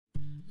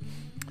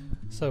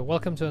So,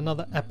 welcome to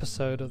another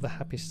episode of the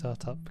Happy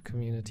Startup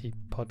Community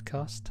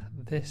Podcast.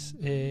 This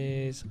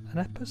is an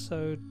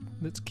episode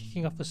that's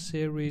kicking off a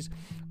series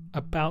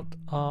about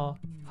our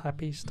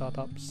Happy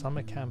Startup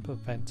Summer Camp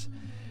event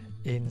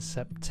in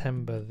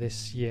September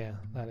this year.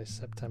 That is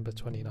September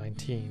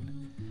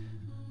 2019,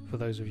 for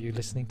those of you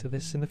listening to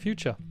this in the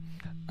future.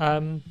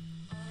 This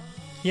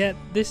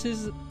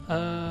is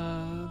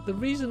the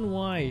reason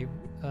why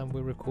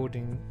we're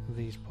recording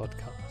these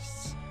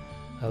podcasts,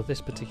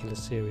 this particular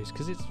series,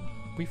 because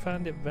we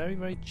found it very,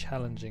 very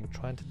challenging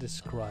trying to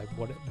describe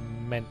what it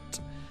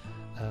meant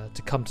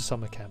to come to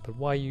summer camp and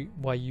why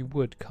you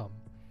would come.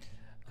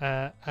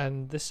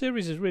 And the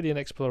series is really an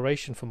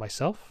exploration for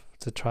myself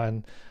to try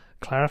and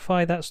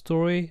clarify that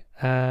story.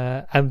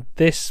 And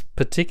this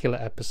particular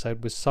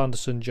episode with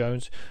Sanderson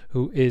Jones,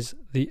 who is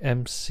the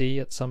MC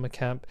at summer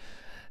camp,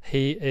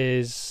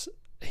 he's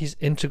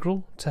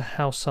integral to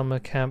how summer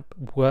camp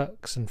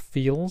works and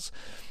feels.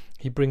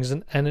 He brings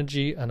an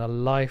energy and a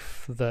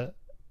life that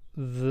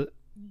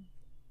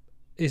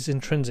is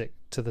intrinsic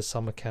to the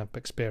summer camp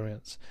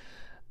experience.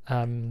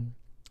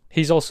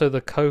 He's also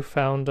the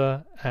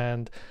co-founder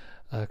and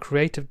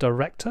creative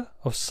director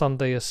of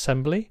Sunday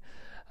Assembly.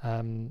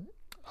 I'll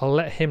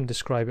let him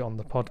describe it on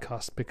the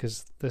podcast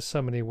because there's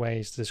so many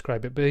ways to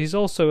describe it. But he's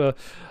also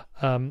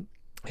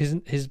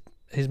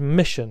his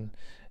mission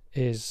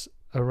is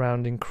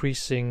around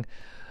increasing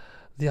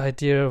the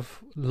idea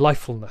of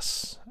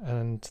lifefulness,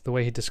 and the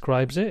way he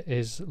describes it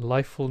is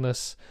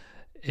lifefulness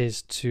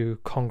is to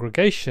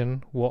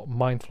congregation what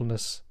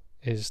mindfulness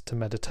is to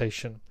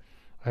meditation.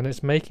 And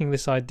it's making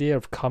this idea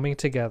of coming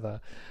together,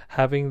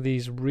 having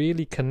these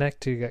really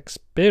connected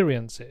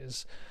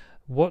experiences,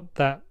 what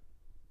that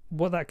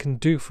can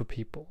do for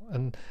people,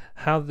 and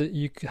how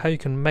you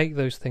can make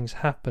those things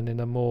happen in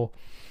a more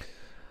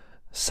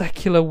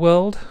secular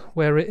world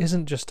where it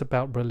isn't just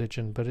about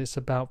religion, but it's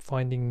about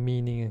finding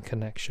meaning and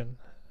connection.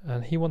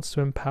 And he wants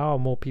to empower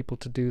more people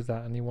to do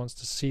that, and he wants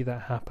to see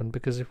that happen,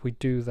 because if we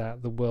do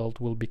that, the world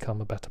will become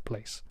a better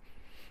place.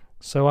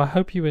 So I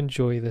hope you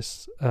enjoy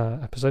this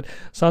episode.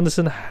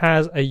 Sanderson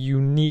has a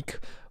unique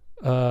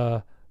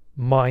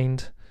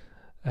mind,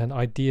 and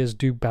ideas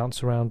do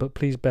bounce around, but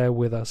please bear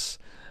with us.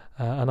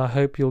 And I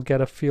hope you'll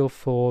get a feel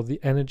for the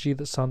energy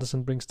that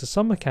Sanderson brings to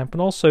summer camp, and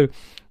also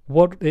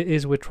what it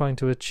is we're trying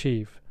to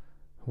achieve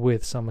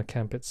with summer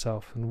camp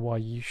itself, and why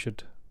you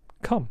should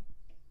come.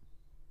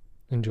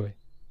 Enjoy.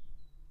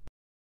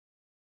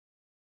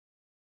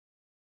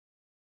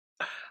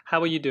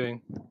 How are you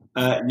doing?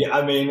 Other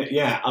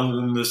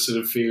than the sort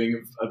of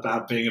feeling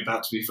about being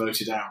about to be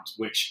voted out,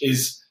 which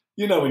is,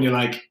 when you're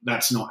like,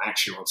 that's not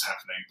actually what's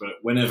happening, but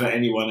whenever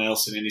anyone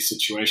else in any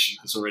situation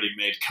has already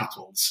made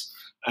couples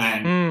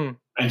and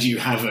you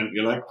haven't,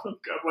 you're like, oh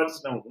God, why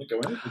does no one want to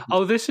go in?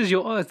 Oh, this is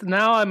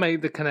now I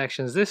make the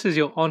connections. This is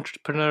your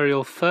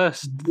entrepreneurial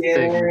first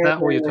thing. Is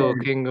that what you're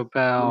talking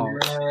about?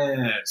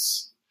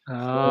 Yes.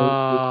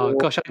 Oh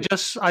gosh,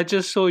 I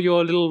just saw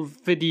your little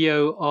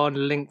video on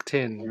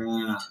LinkedIn.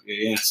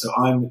 Yeah. So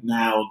I'm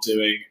now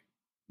doing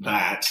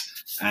that,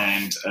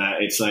 and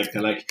it's like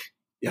they're like,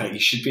 yeah, you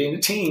should be in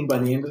a team by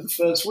the end of the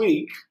first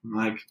week. I'm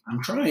like,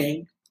 I'm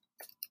trying.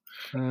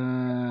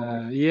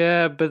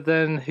 Yeah, but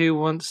then who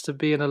wants to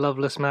be in a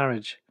loveless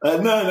marriage?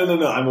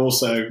 No. I'm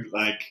also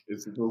like,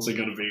 it's also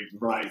got to be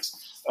right,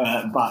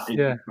 but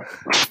yeah,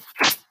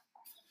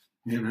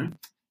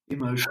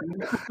 emotional.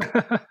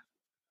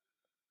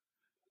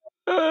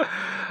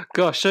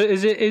 Gosh, so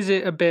is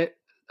it a bit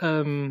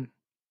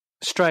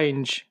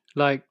strange,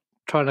 like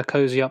trying to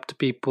cozy up to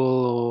people,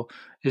 or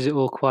is it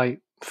all quite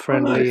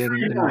friendly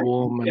and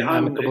warm and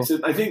amicable?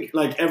 I think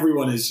like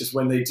everyone is just,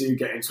 when they do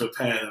get into a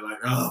pair, they're like,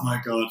 oh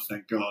my God,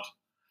 thank God.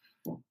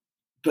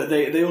 But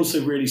they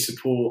also really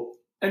support.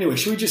 Anyway,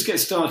 should we just get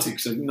started?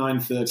 Because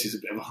 9:30 is a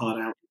bit of a hard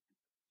hour.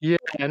 Yeah,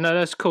 no,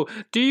 that's cool.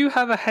 Do you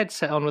have a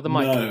headset on with a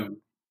mic? No.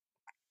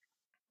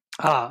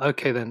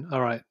 Okay then.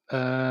 All right.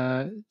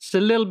 It's a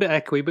little bit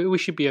echoey, but we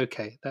should be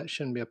okay. That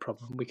shouldn't be a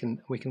problem. We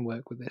can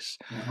work with this.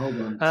 Hold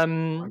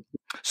on.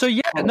 So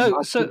yeah,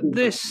 no. So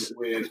this.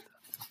 Weird.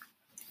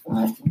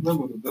 It's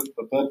going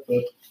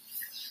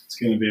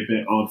to be a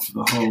bit odd for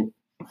the whole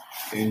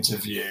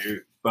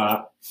interview,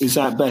 but is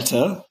that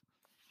better?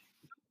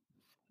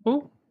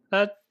 Oh,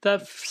 that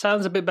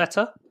sounds a bit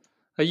better.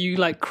 Are you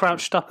like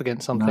crouched up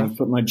against something? No, I've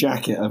put my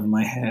jacket over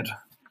my head.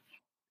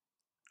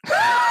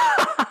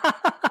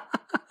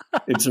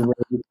 It's a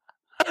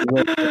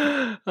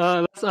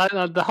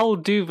the whole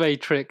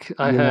duvet trick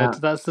I heard.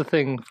 That's the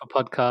thing for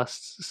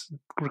podcasts.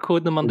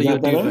 Record them under your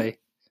duvet.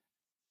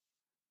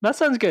 That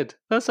sounds good.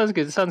 It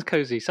sounds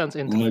cozy. Sounds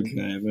intimate.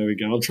 Okay, there we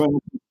go. I'll try.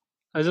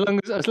 As long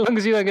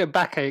as you don't get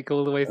backache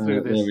all the way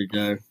through this. There we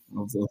go.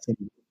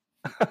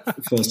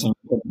 The first time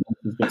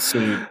I've got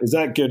sued. Is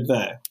that good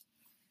there?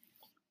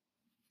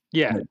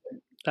 Yeah,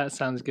 that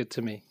sounds good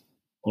to me.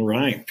 All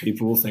right.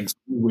 People will think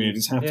something weird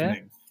is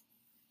happening.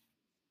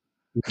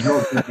 It's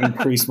not going to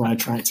increase my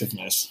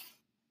attractiveness.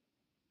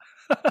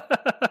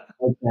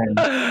 Okay.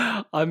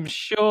 I'm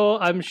sure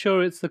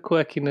it's the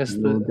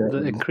quirkiness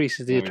that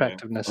increases the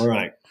attractiveness. All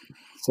right.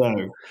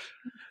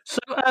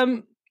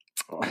 So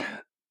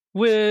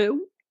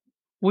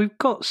we've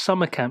got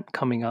summer camp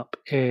coming up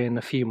in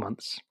a few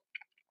months,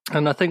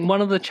 and I think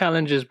one of the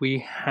challenges we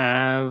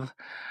have,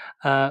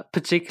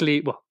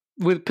 particularly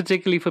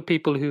for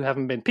people who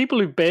haven't been, people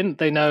who've been,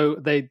 they know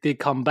they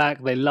come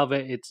back, they love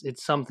it.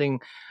 It's something,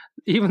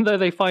 even though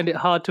they find it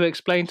hard to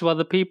explain to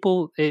other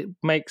people, it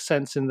makes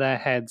sense in their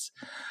heads.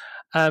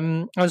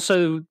 And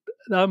so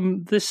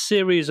this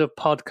series of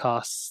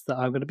podcasts that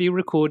I'm going to be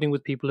recording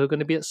with people who are going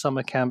to be at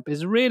summer camp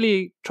is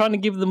really trying to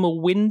give them a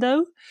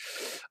window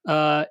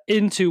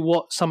into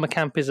what summer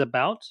camp is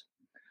about,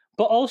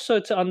 but also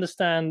to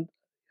understand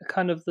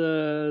kind of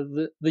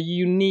the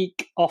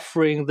unique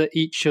offering that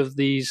each of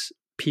these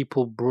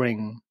people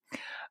bring.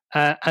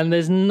 And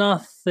there's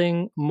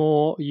nothing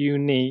more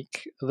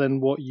unique than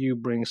what you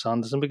bring,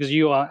 Sanderson, because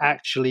you are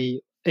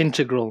actually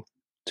integral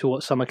to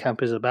what summer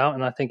camp is about,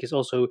 and I think it's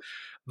also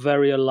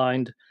very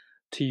aligned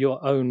to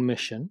your own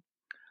mission.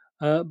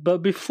 But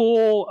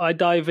before I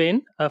dive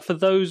in, for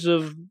those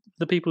of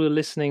the people who are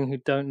listening who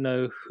don't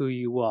know who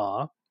you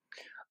are,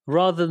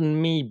 rather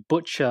than me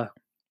butcher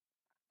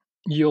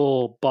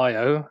your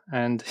bio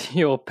and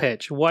your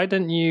pitch, why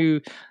don't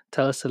you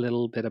tell us a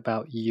little bit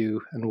about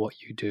you and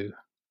what you do?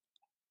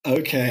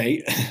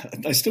 Okay,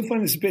 I still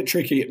find this a bit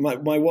tricky. My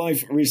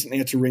wife recently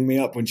had to ring me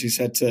up when she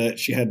said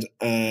she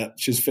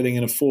was filling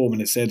in a form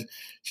and it said,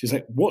 she was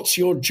like, "What's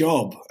your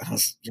job?"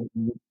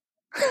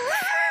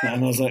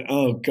 And I was like,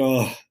 "Oh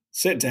God,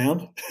 sit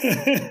down."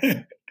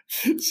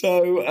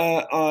 So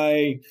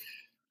I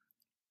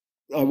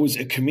was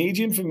a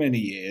comedian for many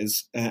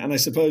years, and I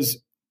suppose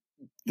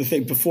the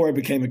thing before I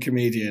became a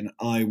comedian,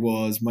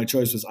 my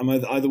choice was I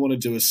either want to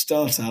do a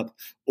startup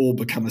or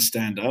become a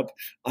stand-up.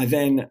 I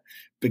then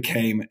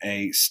became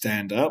a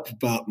stand-up,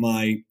 but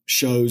my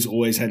shows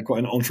always had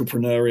quite an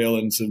entrepreneurial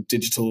and sort of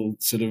digital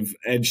sort of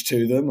edge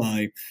to them.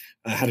 I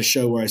had a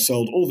show where I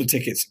sold all the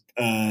tickets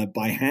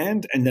by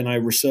hand, and then I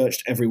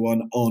researched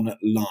everyone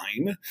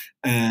online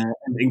and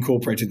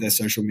incorporated their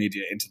social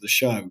media into the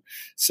show.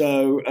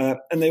 So,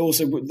 and they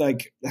also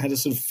had a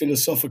sort of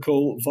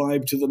philosophical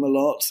vibe to them a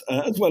lot,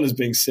 as well as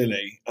being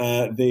silly.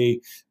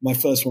 My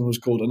first one was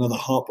called Another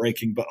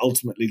Heartbreaking but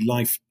Ultimately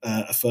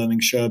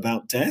Life-Affirming Show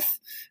About Death.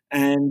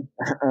 And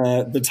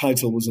the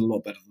title was a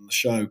lot better than the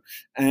show.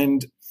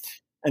 And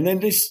then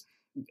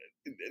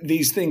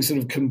these things sort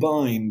of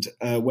combined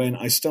when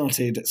I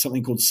started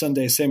something called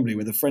Sunday Assembly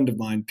with a friend of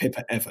mine,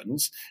 Pippa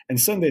Evans. And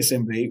Sunday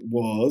Assembly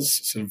was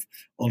sort of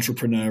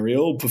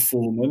entrepreneurial,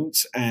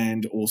 performance,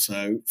 and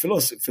also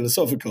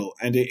philosophical.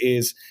 And it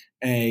is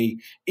a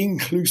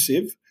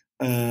inclusive,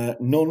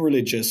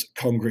 non-religious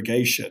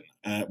congregation,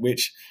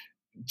 which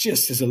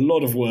just is a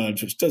lot of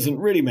words, which doesn't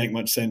really make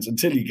much sense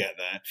until you get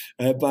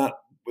there. But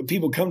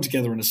people come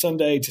together on a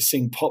Sunday to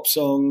sing pop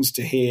songs,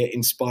 to hear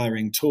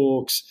inspiring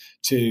talks,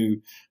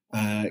 to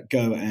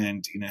go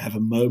and have a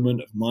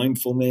moment of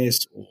mindfulness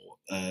or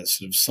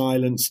sort of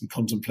silence and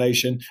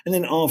contemplation, and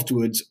then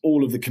afterwards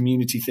all of the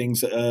community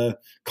things that a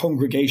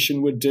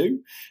congregation would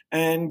do,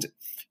 and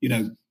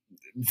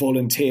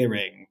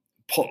volunteering,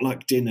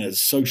 potluck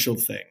dinners, social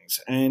things.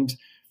 And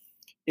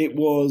it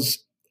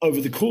was over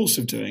the course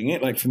of doing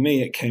it, like for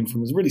me, it came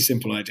from a really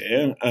simple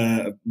idea.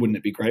 Wouldn't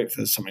it be great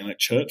for something like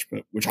church,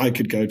 but which I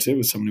could go to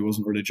as someone who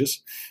wasn't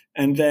religious?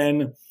 And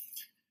then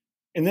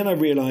I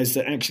realized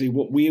that actually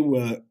what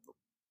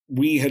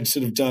we had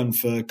sort of done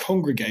for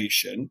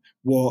congregation,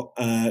 what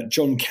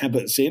John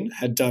Kabat-Zinn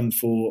had done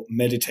for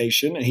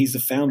meditation, and he's the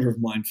founder of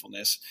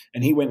mindfulness,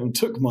 and he went and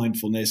took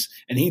mindfulness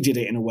and he did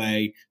it in a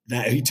way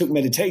that he took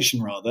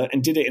meditation rather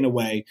and did it in a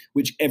way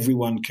which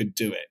everyone could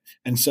do it.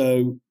 And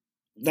so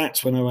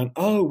that's when I went,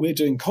 oh, we're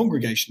doing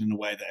congregation in a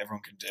way that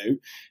everyone can do.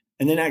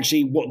 And then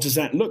actually, what does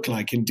that look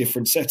like in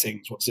different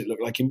settings? What does it look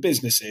like in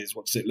businesses?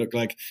 What does it look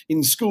like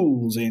in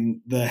schools,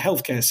 in the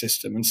healthcare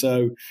system? And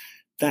so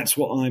that's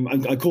what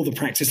I call the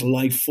practice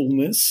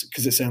lifefulness,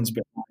 because it sounds a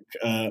bit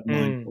like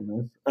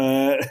mindfulness.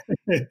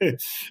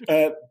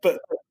 But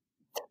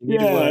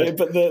yeah,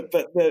 but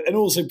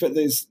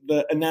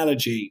the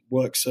analogy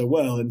works so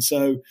well. And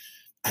so,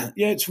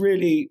 yeah, it's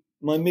really,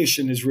 my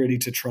mission is really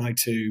to try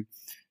to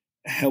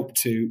help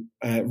to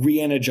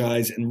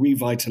re-energize and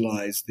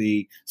revitalize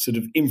the sort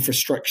of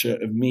infrastructure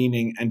of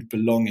meaning and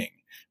belonging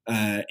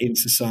in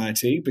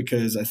society,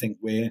 because I think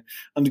we're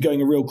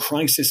undergoing a real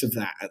crisis of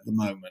that at the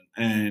moment.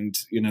 And,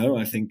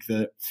 I think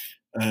that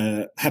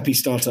Happy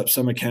Startup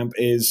Summer Camp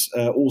is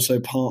also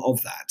part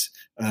of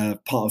that,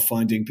 part of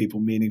finding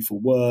people meaningful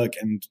work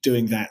and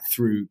doing that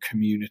through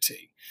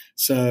community.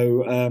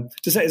 So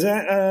does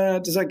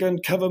that go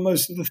and cover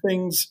most of the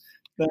things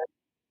that?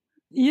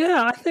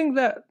 Yeah, I think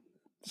that.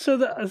 So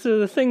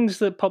the things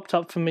that popped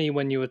up for me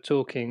when you were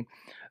talking,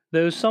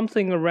 there was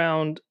something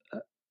around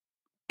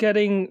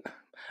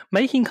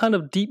making kind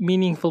of deep,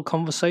 meaningful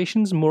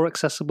conversations more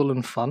accessible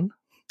and fun.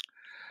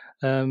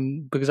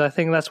 Because I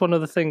think that's one of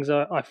the things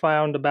I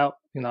found about,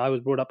 I was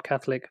brought up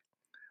Catholic.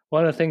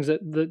 One of the things that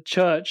the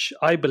church,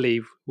 I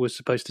believe, was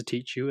supposed to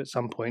teach you at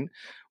some point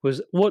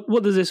was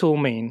what does this all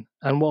mean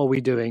and what are we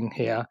doing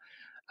here?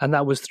 and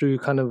that was through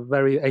kind of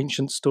very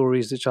ancient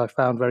stories, which I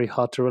found very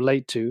hard to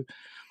relate to.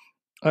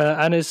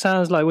 And it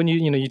sounds like when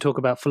you talk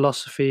about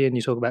philosophy and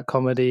you talk about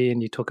comedy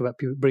and you talk about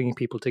bringing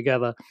people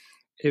together,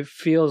 it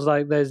feels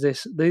like there's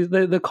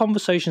the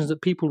conversations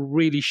that people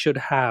really should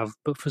have,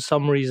 but for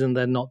some reason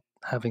they're not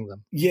having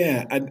them.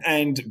 Yeah,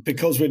 and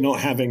because we're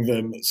not having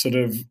them, sort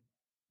of,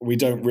 we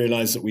don't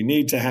realize that we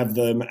need to have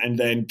them, and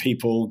then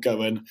people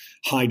go and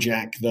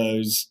hijack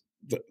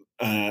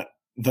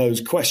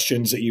those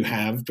questions that you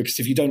have, because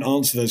if you don't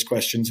answer those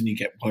questions, and you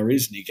get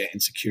worries and you get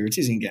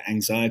insecurities and you get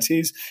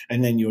anxieties,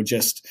 and then you're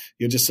just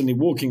suddenly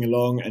walking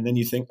along, and then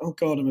you think, oh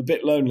God, I'm a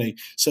bit lonely.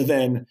 So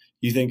then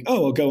you think,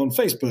 oh, I'll go on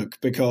Facebook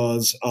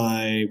because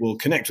I will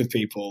connect with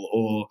people,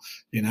 or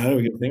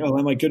you'll think, oh,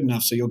 am I good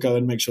enough? So you'll go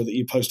and make sure that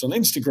you post on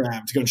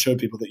Instagram to go and show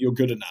people that you're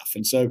good enough.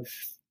 And so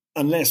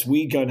unless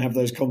we go and have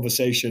those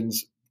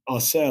conversations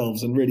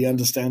ourselves and really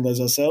understand those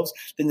ourselves,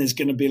 then there's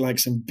going to be like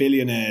some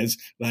billionaires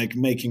like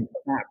making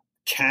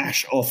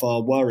cash off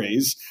our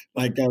worries,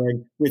 like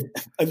going with.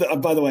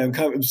 By the way, I'm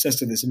kind of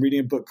obsessed with this. I'm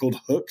reading a book called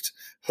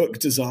Hook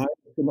Design.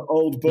 It's an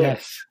old book,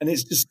 yes. And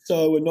it's just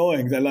so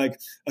annoying. They're like,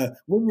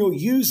 when your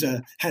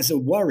user has a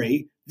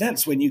worry,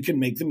 that's when you can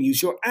make them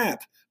use your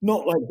app.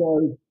 Not like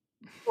go,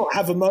 not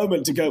have a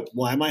moment to go,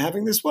 why am I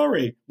having this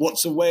worry?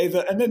 What's a way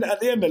that, and then at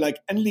the end they're like,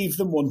 and leave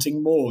them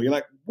wanting more. You're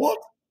like, what?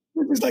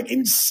 This is like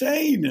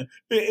insane.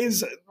 It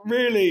is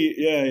really,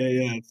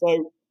 yeah.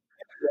 So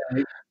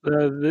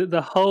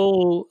the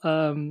whole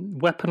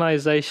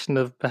weaponization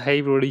of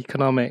behavioral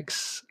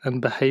economics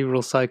and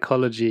behavioral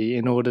psychology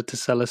in order to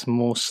sell us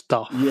more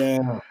stuff,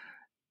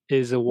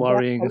 is a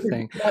worrying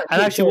thing.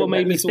 And actually, what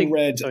made me think,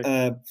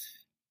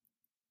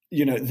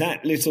 that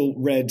little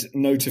red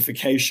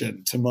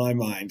notification, to my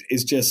mind,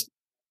 is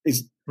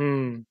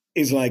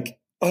like,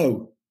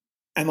 oh,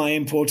 am I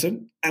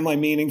important? Am I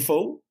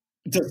meaningful?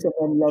 Does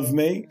someone love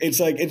me?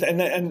 It's like,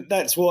 and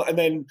that's what. And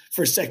then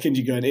for a second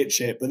you go and itch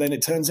it, but then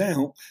it turns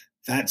out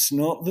that's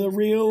not the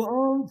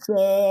real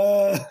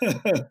answer.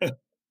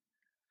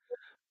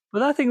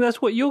 But I think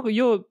that's what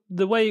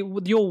the way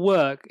your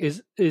work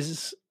is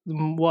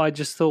what I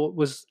just thought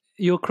was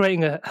you're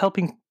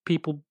helping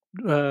people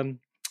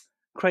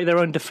create their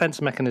own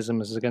defense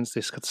mechanisms against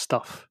this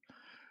stuff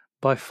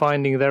by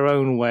finding their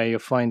own way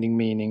of finding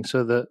meaning,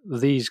 so that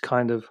these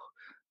kind of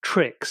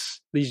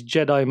tricks, these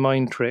Jedi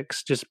mind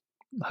tricks, just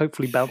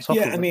hopefully bounce off.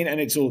 Yeah, I mean, and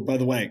it's all, by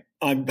the way,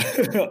 I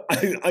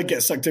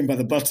get sucked in by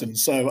the button,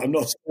 so I'm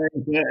not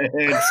saying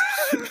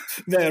that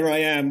there I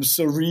am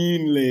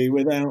serenely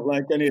without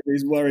like any of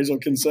these worries or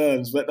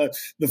concerns. But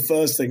the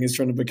first thing is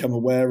trying to become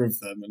aware of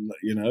them, and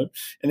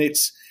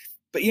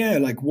but yeah,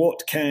 like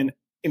what can,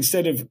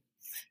 instead of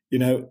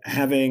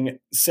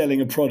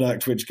selling a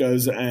product which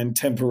goes and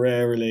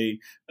temporarily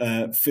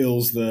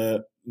fills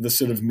the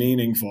sort of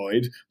meaning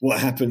void, what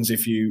happens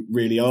if you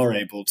really are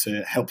able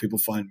to help people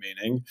find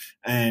meaning?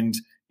 And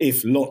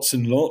if lots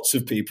and lots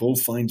of people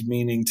find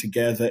meaning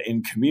together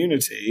in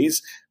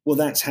communities, well,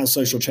 that's how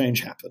social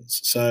change happens.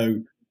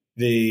 So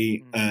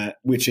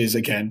which is,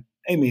 again,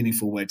 a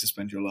meaningful way to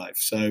spend your life.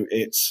 So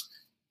it's,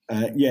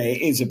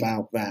 it is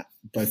about that,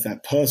 both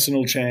that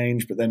personal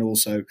change, but then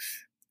also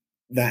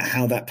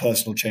how that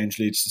personal change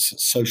leads to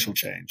social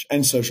change,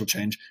 and social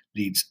change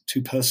leads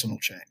to personal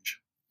change.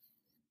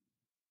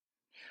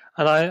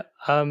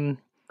 And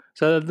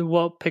so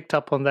what picked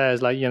up on there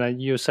is like,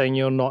 you're saying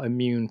you're not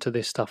immune to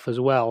this stuff as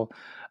well.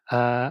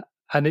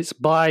 And it's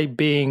by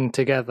being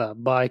together,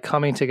 by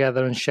coming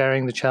together and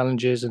sharing the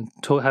challenges and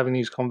having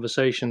these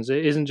conversations.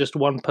 It isn't just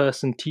one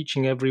person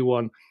teaching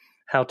everyone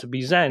how to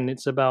be Zen.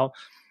 It's about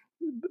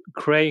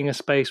creating a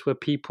space where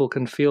people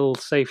can feel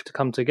safe to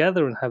come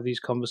together and have these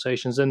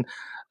conversations. And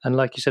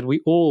like you said,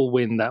 we all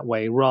win that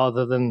way,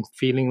 rather than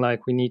feeling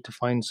like we need to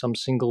find some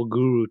single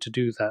guru to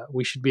do that.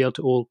 We should be able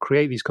to all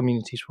create these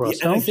communities for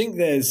ourselves. And I think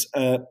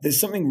there's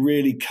something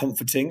really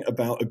comforting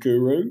about a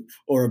guru,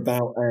 or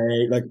about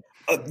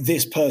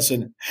this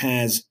person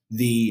has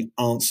the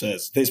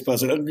answers. This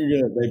person,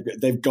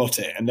 they've got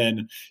it. And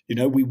then,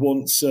 we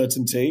want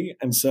certainty.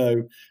 And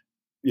so,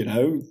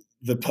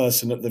 the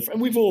person and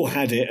we've all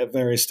had it at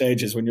various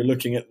stages, when you're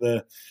looking at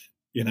the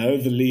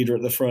leader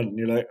at the front, and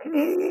you're like,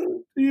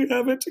 oh, do you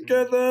have it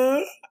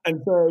together?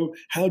 And so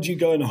how do you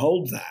go and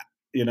hold that,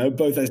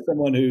 both as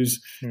someone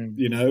who's,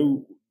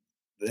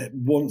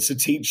 wants a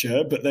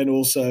teacher, but then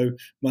also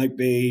might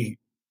be,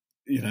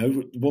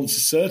 wants the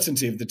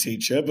certainty of the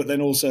teacher, but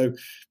then also,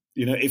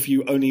 if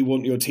you only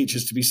want your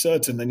teachers to be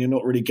certain, then you're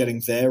not really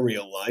getting their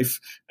real life,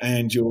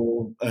 and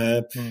you're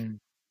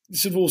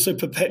sort of also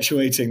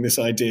perpetuating this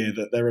idea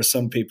that there are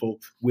some people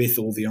with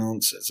all the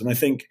answers. And I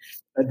think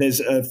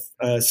there's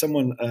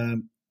someone,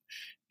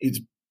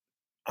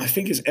 I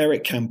think it's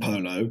Eric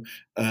Campolo.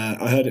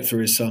 I heard it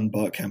through his son,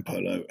 Bart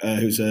Campolo,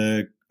 who's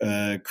a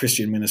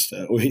Christian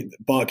minister, or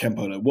Bart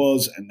Campolo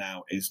was and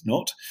now is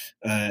not.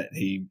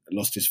 He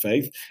lost his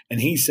faith. And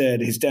he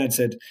said, his dad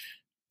said,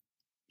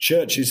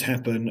 churches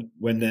happen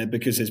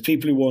because there's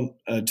people who want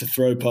to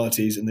throw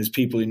parties, and there's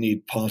people who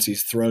need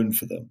parties thrown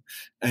for them.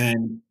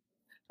 And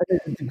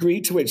a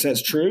degree to which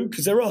that's true,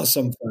 because there are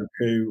some folk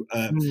who,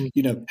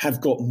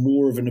 have got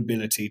more of an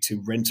ability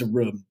to rent a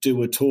room,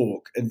 do a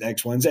talk, and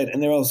X, Y, and Z.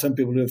 And there are some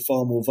people who are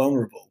far more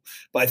vulnerable.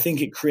 But I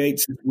think it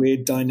creates this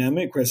weird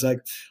dynamic where it's like,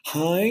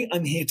 hi,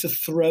 I'm here to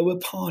throw a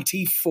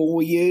party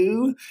for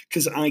you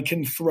because I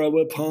can throw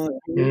a party.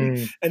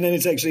 And then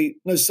it's actually,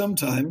 no,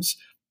 sometimes,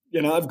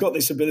 I've got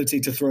this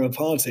ability to throw a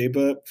party,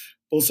 but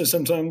also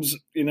sometimes,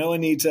 I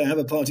need to have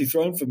a party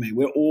thrown for me.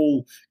 We're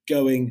all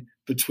going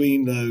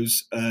between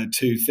those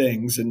two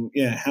things, and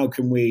how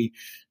can we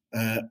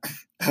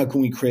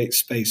create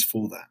space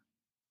for that?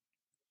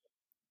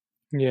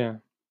 Yeah,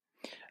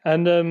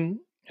 and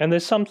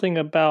there's something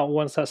about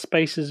once that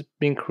space has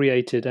been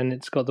created and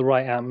it's got the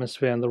right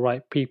atmosphere and the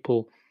right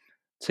people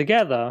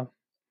together,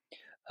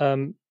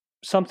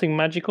 something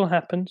magical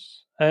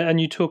happens.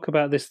 And you talk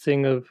about this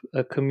thing of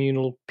a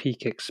communal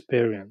peak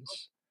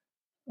experience.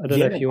 I don't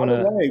know if you want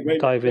to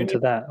dive into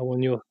that. Or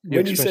when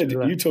you said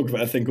you talk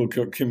about a thing called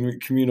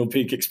communal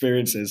peak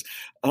experiences,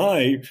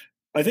 I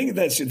think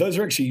those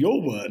are actually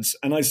your words,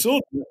 and I saw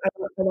them,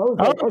 and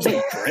I was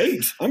like,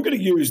 great, I'm going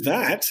to use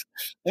that.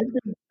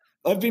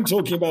 I've been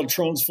talking about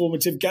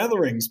transformative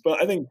gatherings,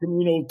 but I think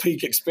communal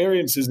peak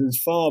experiences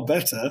is far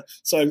better.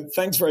 So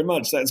thanks very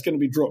much. That's going to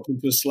be dropped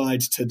into a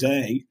slide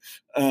today.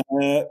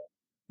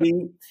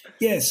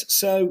 Yes,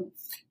 so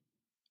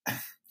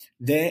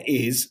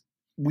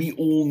we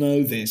all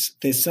know this.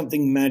 There's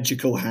something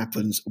magical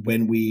happens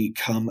when we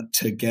come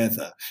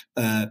together.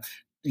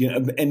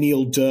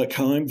 Emil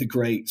Durkheim, the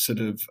great sort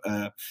of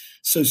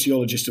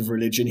sociologist of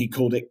religion, he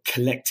called it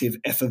collective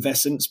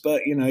effervescence.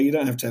 But you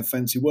don't have to have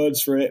fancy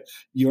words for it.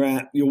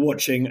 You're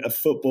watching a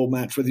football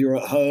match, whether you're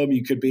at home,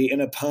 you could be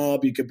in a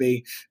pub, you could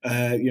be,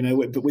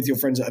 but with your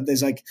friends.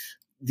 There's like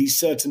these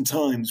certain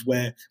times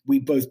where we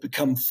both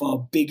become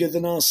far bigger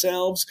than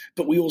ourselves,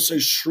 but we also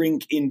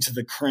shrink into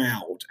the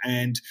crowd,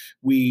 and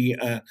we,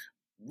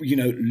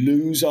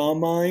 lose our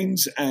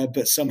minds,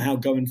 but somehow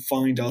go and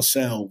find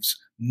ourselves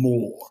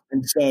more.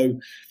 And so,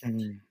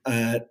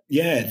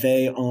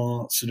 they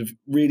are sort of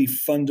really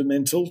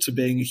fundamental to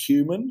being a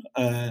human.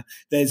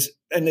 There's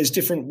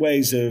different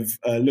ways of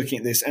looking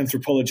at this.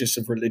 Anthropologists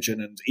of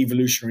religion and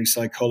evolutionary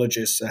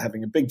psychologists are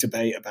having a big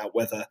debate about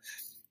whether,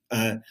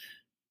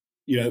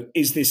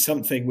 is this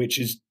something which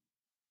is,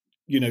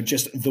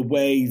 just the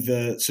way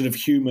the sort of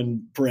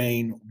human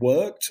brain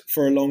worked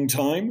for a long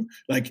time?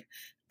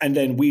 And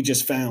then we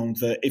just found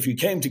that if you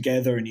came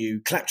together and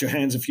you clapped your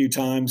hands a few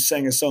times,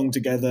 sang a song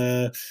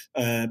together,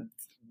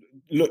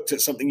 looked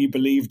at something you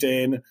believed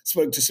in,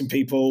 spoke to some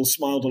people,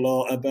 smiled a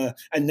lot,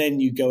 and then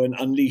you go and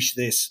unleash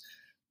this,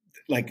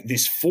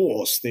 this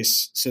force,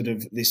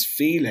 this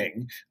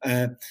feeling,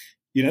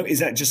 is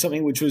that just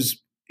something which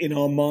was in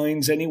our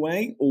minds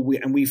anyway,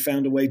 and we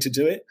found a way to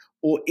do it?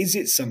 Or is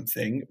it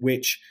something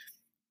which,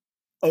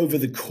 over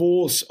the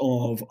course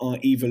of our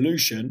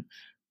evolution,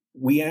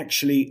 we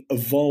actually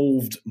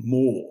evolved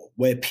more,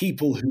 where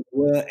people who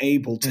were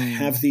able to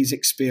have these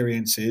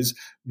experiences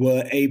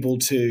were able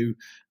to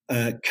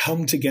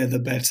come together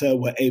better,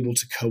 were able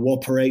to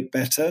cooperate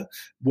better,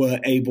 were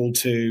able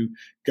to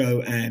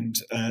go and,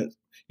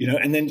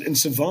 and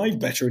survive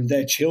better, and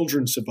their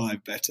children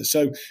survive better.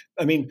 So,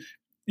 I mean,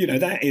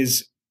 that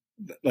is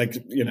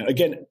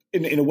again,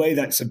 in a way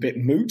that's a bit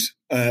moot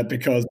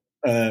because,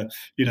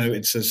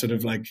 it's a sort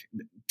of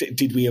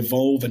did we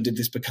evolve and did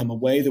this become a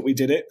way that we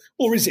did it?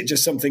 Or is it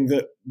just something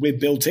that we're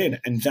built in,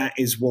 and that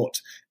is what,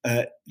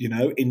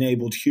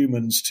 enabled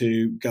humans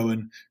to go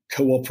and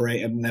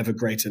cooperate at an ever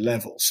greater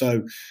level?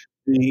 So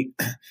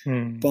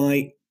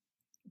by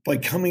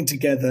coming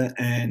together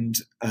and,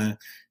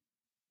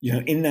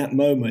 in that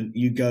moment,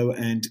 you go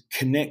and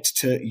connect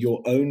to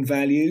your own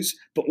values,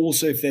 but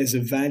also if there's a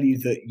value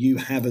that you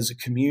have as a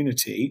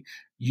community,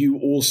 you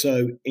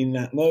also, in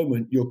that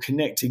moment, you're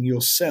connecting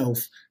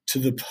yourself to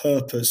the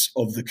purpose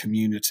of the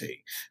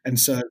community. And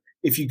so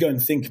if you go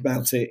and think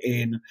about it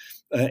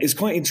it's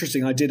quite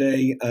interesting. I did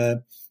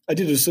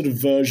a sort of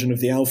version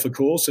of the Alpha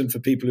Course, and for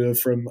people who are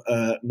from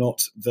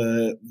not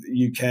the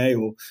UK,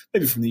 or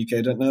maybe from the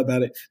UK, don't know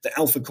about it, the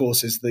Alpha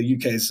Course is the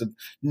UK's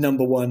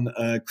number one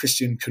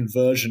Christian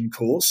conversion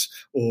course,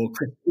 or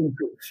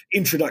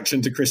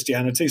introduction to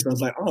Christianity. So I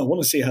was like, I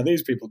want to see how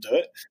these people do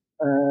it.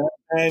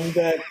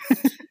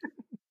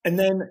 And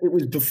then it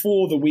was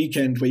before the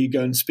weekend where you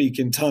go and speak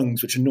in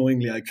tongues, which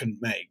annoyingly I couldn't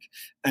make.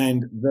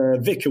 And the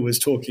vicar was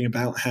talking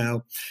about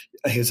how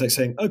he was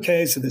saying,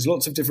 okay, so there's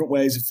lots of different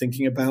ways of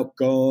thinking about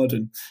God.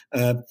 And,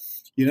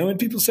 and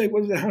people say,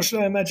 well, how should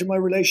I imagine my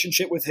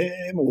relationship with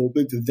him,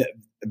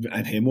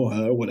 and him or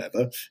her or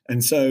whatever?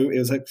 And so it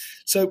was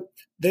so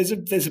there's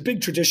a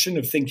big tradition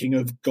of thinking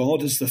of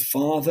God as the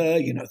Father,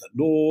 the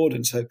Lord.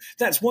 And so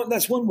that's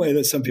one way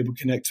that some people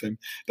connect to him.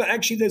 But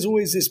actually there's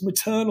always this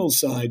maternal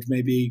side,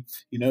 maybe,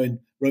 in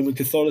Roman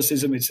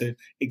Catholicism, it's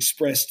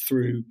expressed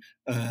through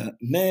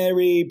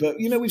Mary, but,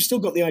 we've still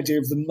got the idea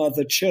of the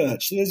mother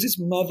church. So there's this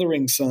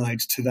mothering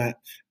side to that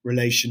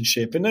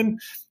relationship. And then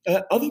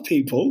other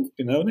people,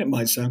 and it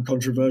might sound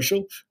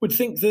controversial, would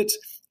think that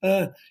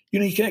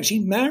you can actually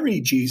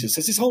marry Jesus.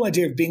 There's this whole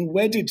idea of being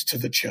wedded to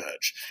the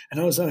church. And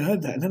I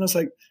heard that. And then I was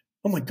like,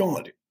 oh my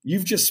God,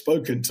 you've just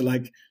spoken to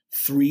like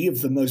 3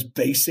 of the most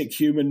basic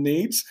human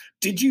needs.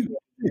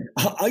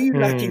 Are you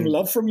lacking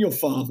love from your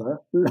father,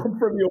 love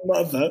from your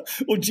mother,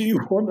 or do you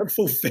want a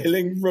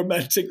fulfilling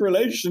romantic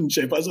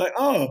relationship? I was like,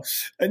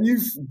 and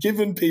you've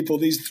given people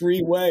these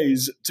 3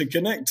 ways to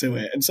connect to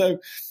it. And so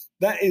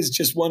that is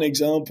just one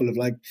example of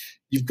like,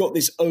 you've got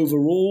this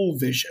overall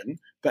vision,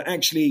 but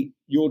actually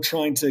you're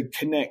trying to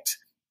connect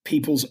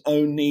people's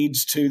own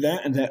needs to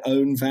that and their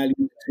own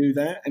values to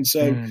that. And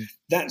so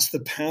that's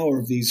the power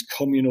of these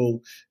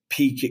communal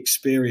peak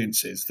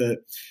experiences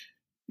that,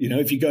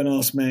 if you go and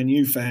ask Man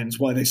U fans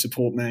why they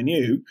support Man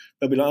U,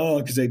 they'll be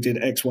like, because they did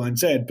X, Y, and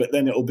Z. But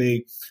then it'll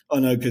be,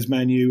 no, because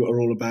Man U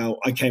are all about,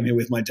 I came here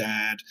with my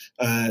dad.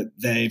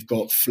 They've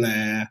got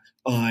flair.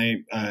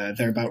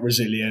 They're about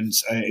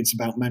resilience. It's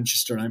about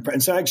Manchester.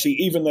 And so actually,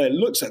 even though it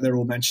looks like they're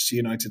all Manchester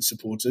United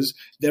supporters,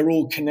 they're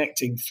all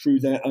connecting through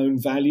their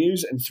own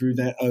values and through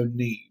their own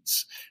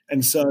needs.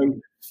 And so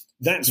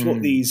that's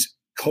what these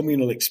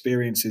communal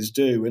experiences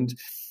do. And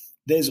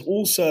there's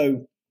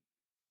also,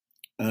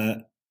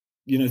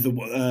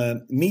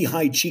 the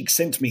Mihai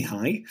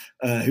Csikszentmihalyi,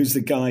 who's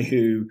the guy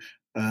who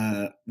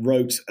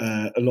wrote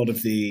a lot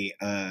of the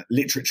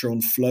literature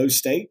on flow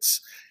states.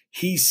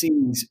 He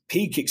sees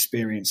peak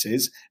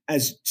experiences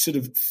as sort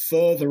of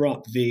further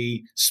up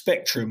the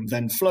spectrum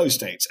than flow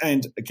states.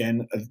 And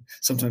again,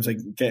 sometimes I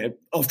get,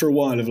 after a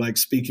while of like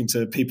speaking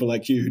to people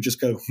like you who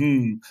just go,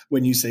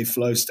 when you say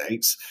flow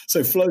states.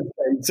 So flow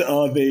states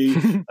are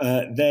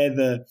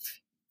they're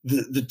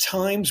the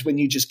times when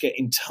you just get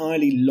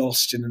entirely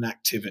lost in an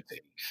activity.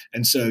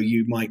 And so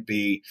it might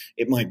be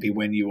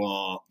when you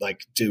are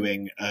like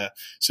doing,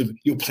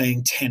 you're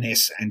playing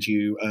tennis and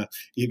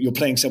you're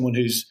playing someone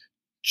who's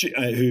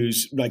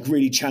like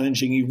really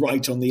challenging you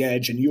right on the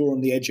edge and you're on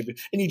the edge of it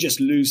and you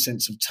just lose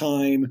sense of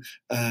time.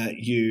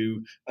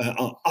 You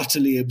are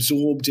utterly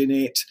absorbed in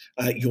it.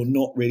 You're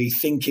not really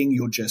thinking,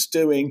 you're just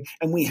doing.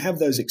 And we have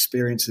those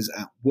experiences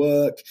at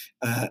work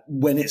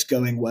when it's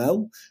going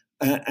well.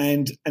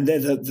 And they're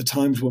the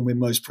times when we're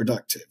most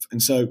productive.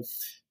 And so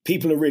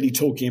people are really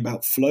talking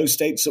about flow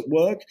states at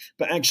work,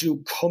 but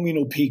actual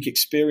communal peak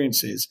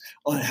experiences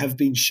have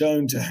been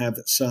shown to have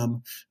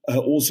some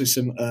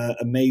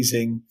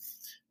amazing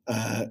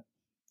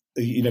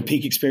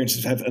peak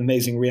experiences have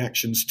amazing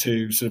reactions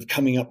to sort of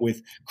coming up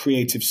with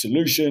creative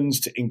solutions,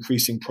 to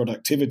increasing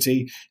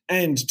productivity,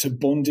 and to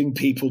bonding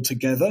people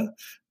together.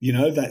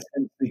 That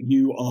sense that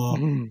you are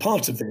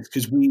part of this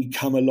because we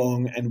come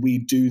along and we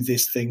do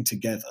this thing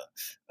together.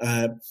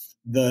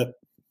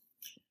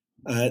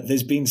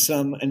 There's been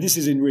some, and this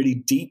is in really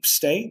deep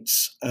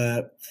states,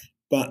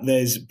 but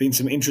there's been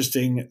some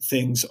interesting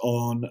things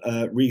on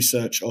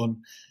research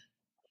on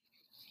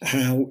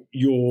how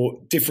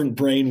your different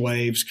brain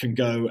waves can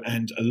go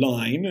and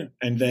align.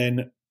 And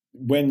then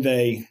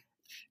this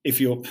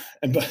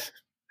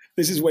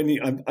is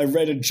when I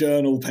read a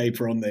journal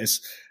paper on this,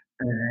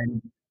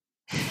 and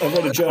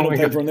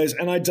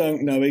and I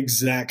don't know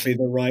exactly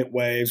the right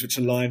waves which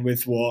align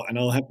with what, and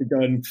I'll have to go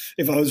and,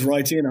 if I was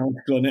writing an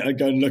article on it, I'd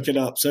go and look it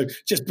up. So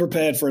just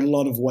prepared for a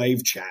lot of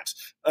wave chat.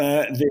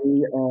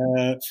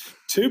 The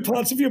 2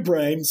 parts of your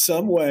brain,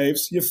 some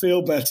waves, you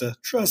feel better.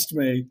 Trust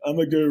me, I'm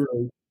a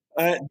guru.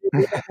 And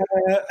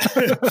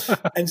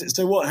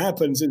so what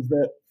happens is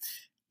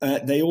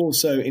that they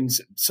also, in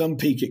some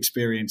peak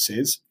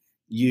experiences,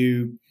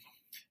 your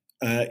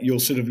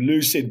sort of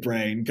lucid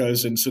brain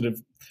goes and sort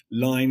of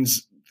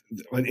lines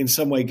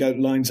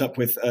up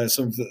with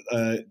some of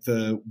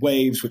the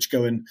waves which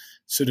go and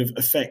sort of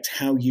affect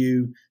how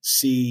you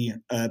see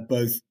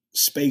both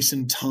space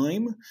and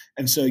time.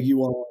 And so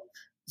you are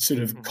sort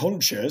of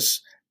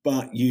conscious,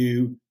 but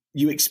you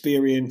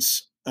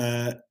experience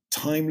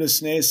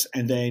timelessness,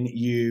 and then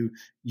you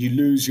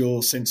lose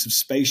your sense of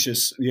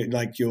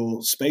like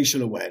your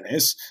spatial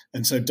awareness,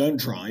 and so don't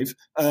drive.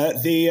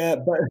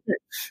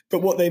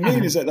 But what they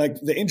mean is that, like,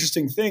 the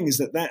interesting thing is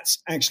that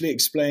that's actually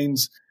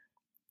explains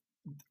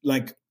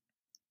like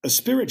a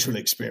spiritual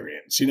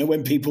experience.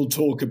 When people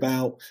talk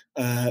about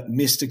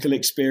mystical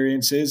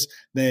experiences,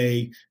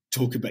 they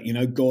talk about,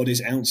 God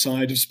is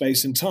outside of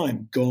space and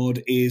time.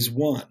 God is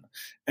one.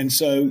 And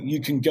so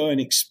you can go and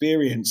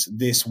experience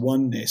this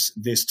oneness,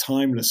 this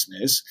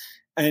timelessness.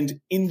 And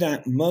in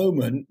that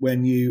moment,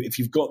 if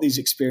you've got these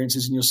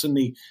experiences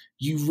and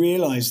you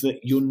realize that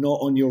you're not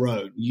on your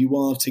own, you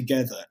are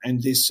together.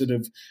 And this sort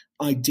of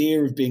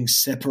idea of being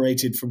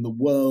separated from the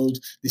world,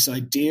 this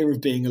idea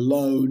of being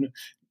alone,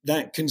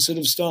 that can sort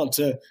of start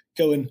to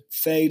go and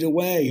fade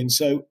away. And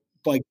so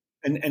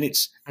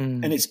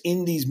it's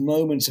in these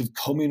moments of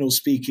communal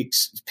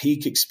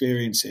peak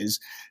experiences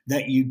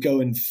that you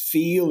go and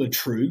feel a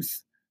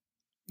truth.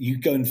 You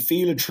go and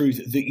feel a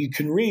truth that you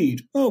can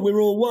read. Oh, we're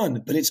all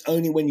one. But it's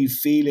only when you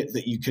feel it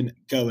that you can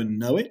go and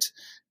know it.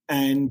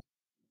 And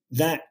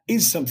that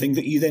is something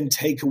that you then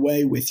take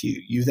away with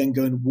you. You then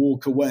go and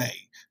walk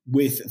away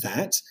with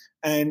that.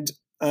 And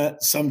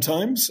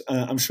sometimes,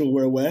 I'm sure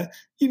we're aware,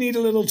 you need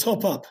a little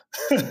top up.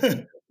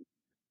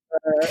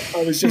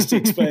 I was just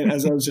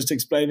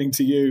explaining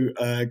to you,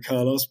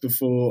 Carlos,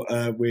 before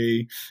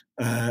we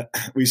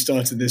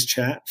started this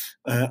chat.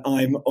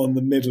 I'm on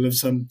the middle of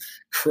some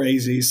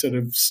crazy sort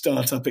of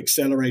startup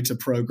accelerator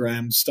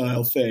program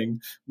style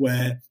thing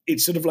where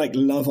it's sort of like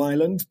Love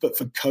Island, but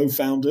for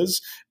co-founders.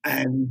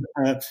 And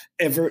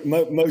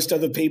most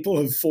other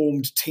people have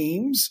formed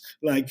teams,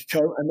 and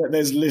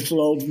there's little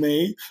old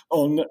me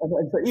on.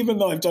 And even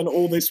though I've done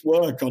all this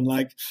work on,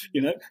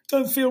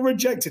 don't feel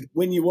rejected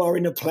when you are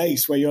in a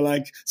place where you're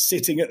like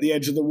sitting at the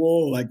edge of the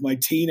wall, like my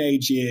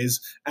teenage years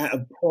at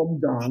a prom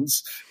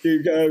dance.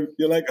 You're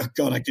like, oh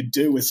God, I could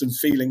do with some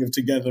feeling of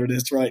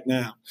togetherness right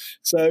now.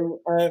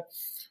 So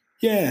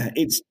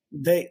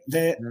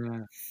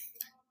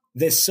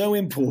they're so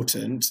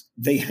important.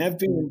 They have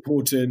been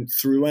important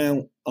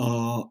throughout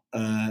our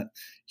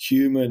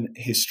human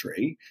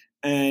history,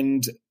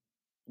 and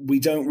we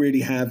don't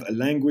really have a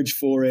language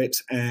for it.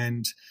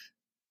 And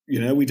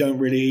we don't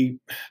really.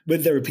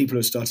 But there are people who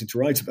are starting to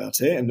write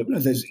about it, and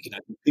there's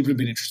people have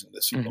been interested in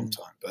this for a long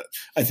time. But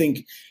I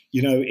think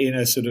in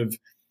a sort of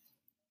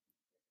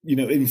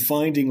in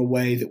finding a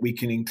way that we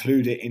can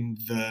include it in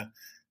the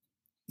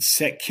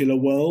secular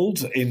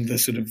world, in the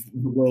sort of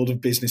world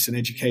of business and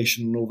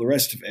education and all the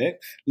rest of it.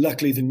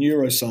 Luckily, the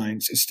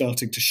neuroscience is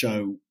starting to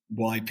show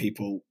why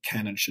people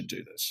can and should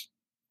do this.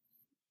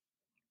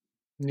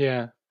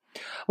 Yeah.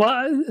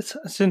 Well,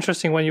 it's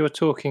interesting when you were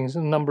talking,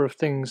 a number of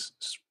things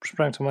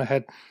sprang to my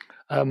head.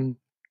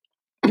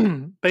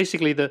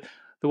 Basically, the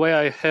way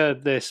I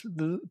heard this,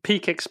 the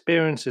peak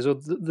experiences, or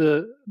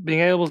the being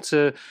able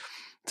to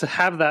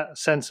have that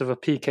sense of a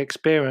peak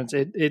experience,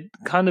 it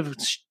kind of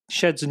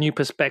sheds a new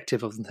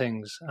perspective of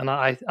things. And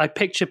I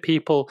picture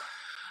people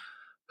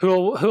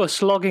who are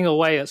slogging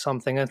away at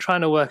something and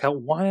trying to work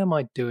out, why am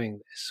I doing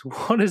this?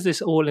 What is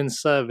this all in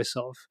service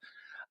of?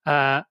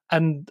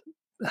 And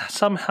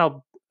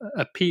somehow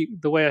a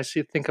peak, the way I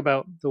think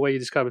about the way you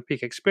describe a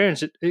peak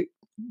experience, it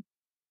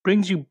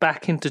brings you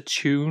back into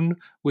tune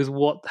with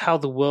how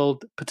the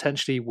world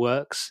potentially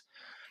works.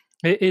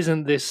 It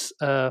isn't this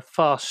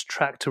fast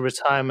track to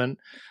retirement,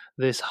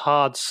 this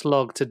hard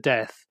slog to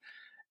death.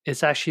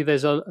 It's actually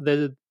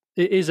it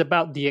is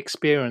about the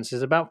experience.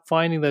 It's about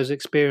finding those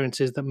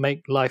experiences that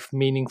make life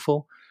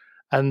meaningful,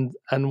 and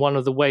one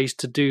of the ways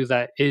to do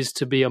that is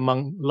to be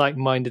among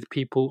like-minded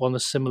people on a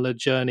similar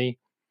journey.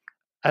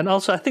 And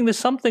also, I think there's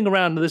something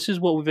around, this is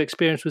what we've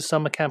experienced with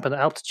summer camp and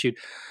altitude,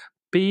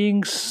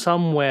 being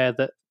somewhere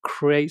that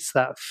creates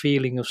that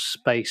feeling of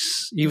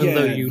space, even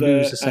though you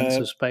lose a sense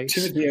of space.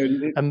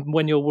 And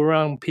when you're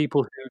around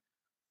people who...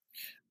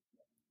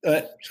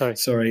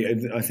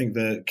 Sorry, I think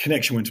the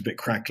connection went a bit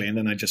crackly and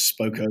then I just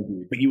spoke over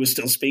you, but you were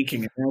still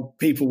speaking, and now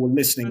people were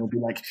listening will be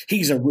like,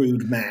 he's a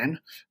rude man.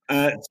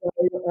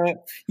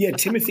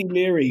 Timothy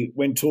Leary,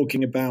 when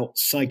talking about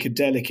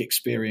psychedelic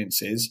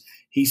experiences,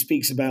 he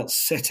speaks about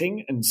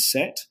setting and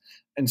set.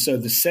 And so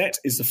the set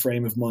is the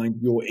frame of mind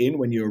you're in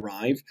when you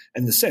arrive,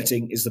 and the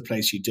setting is the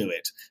place you do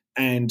it.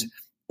 And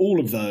all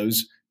of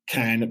those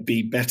can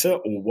be better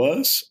or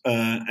worse.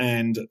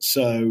 And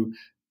so,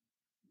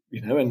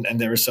 and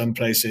there are some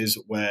places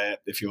where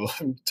if you're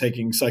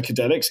taking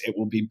psychedelics, it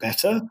will be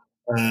better.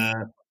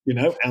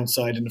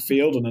 Outside in the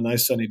field on a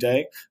nice sunny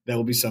day. There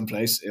will be some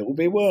place it will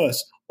be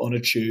worse on a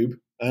tube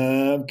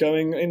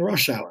going in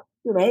rush hour.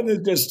 There's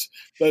just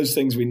those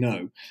things we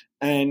know.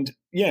 And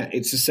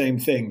it's the same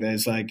thing.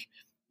 There's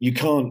you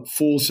can't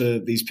force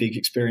these peak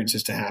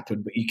experiences to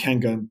happen, but you can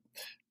go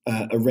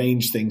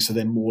arrange things so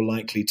they're more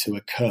likely to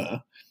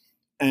occur.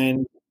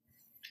 And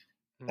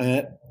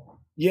and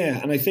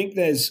I think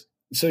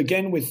so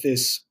again with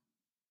this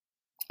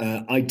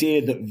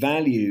idea that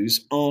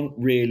values aren't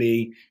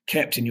really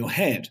kept in your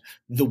head.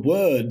 The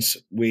words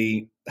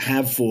we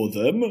have for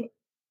them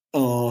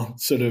are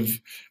sort of,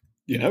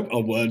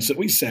 are words that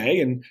we say,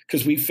 and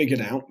because we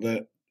figured out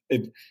that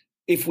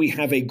if we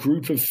have a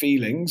group of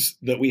feelings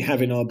that we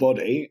have in our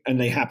body and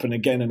they happen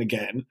again and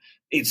again,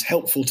 it's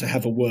helpful to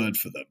have a word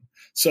for them.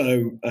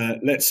 So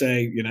let's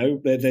say,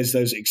 there's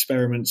those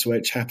experiments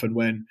which happen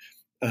when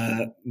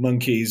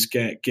monkeys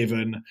get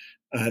given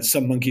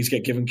some monkeys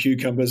get given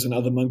cucumbers and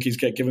other monkeys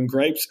get given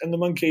grapes. And the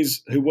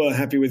monkeys who were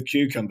happy with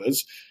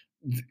cucumbers,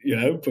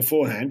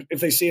 beforehand, if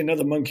they see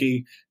another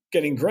monkey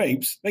getting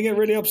grapes, they get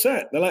really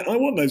upset. They're like, I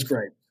want those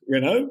grapes,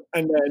 and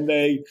then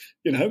they,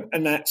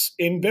 and that's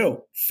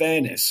inbuilt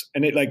fairness.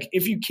 And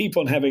if you keep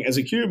on having, as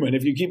a human,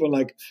 if you keep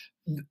on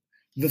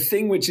the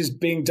thing which is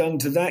being done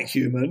to that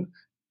human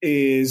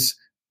is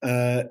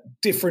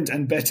different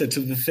and better to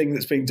the thing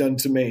that's being done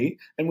to me.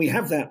 And we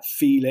have that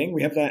feeling,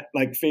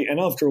 and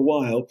after a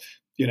while,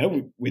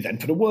 we then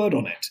put a word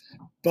on it.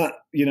 But,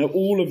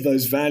 all of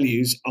those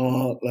values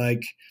are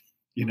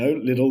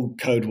little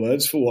code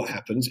words for what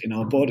happens in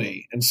our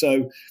body. And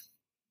so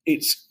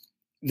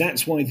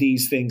that's why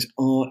these things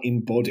are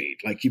embodied.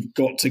 You've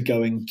got to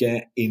go and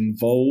get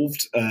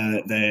involved.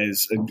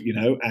 There's,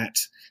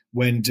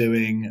 when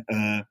doing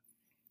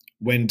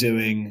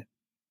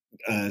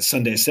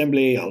Sunday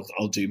assembly,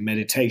 I'll do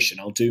meditation,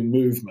 I'll do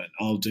movement,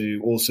 I'll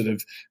do all sort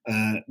of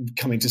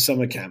coming to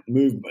summer camp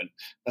movement,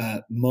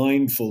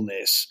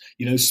 mindfulness,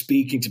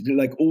 speaking to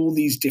like all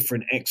these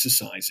different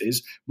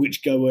exercises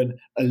which go and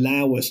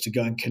allow us to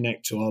go and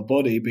connect to our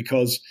body,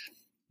 because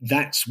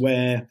that's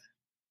where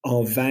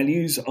our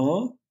values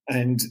are.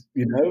 And,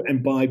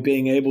 and by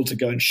being able to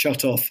go and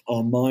shut off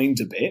our mind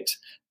a bit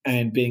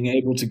and being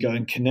able to go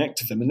and connect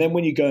to them. And then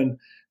when you go and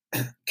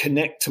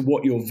connect to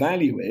what your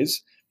value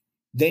is,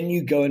 then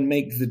you go and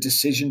make the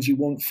decisions you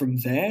want from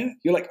there.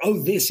 You're like,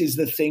 oh, this is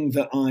the thing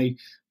that I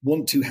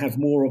want to have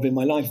more of in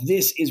my life.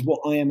 This is what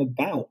I am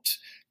about.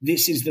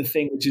 This is the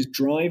thing which is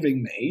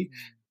driving me.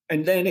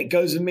 And then it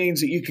goes and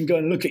means that you can go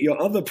and look at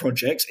your other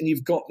projects and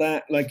you've got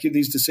that, like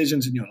these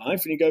decisions in your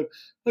life, and you go,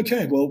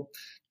 okay, well,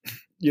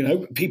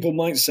 people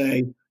might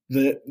say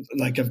that,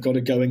 like, I've got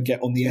to go and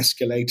get on the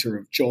escalator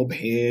of job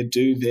here,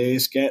 do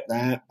this, get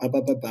that,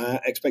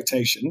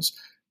 expectations.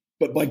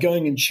 But by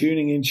going and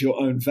tuning into your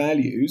own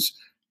values,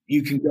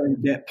 you can go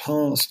and get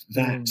past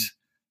that.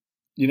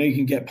 You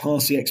can get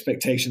past the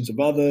expectations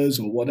of others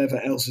or whatever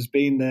else has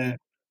been there,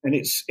 and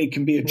it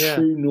can be a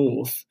true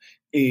north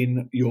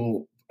in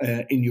your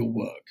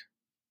work.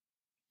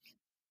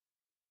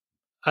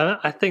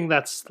 I think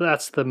that's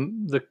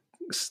the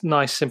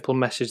nice simple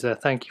message there.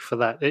 Thank you for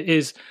that. It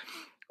is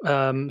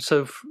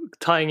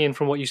tying in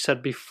from what you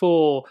said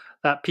before,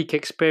 that peak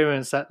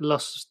experience, that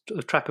loss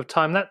of track of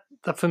time, that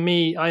for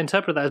me, I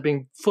interpret that as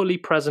being fully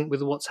present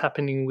with what's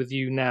happening with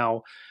you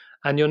now.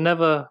 And you're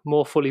never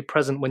more fully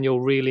present when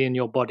you're really in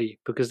your body,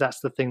 because that's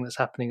the thing that's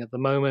happening at the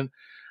moment.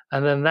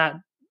 And then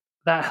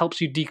that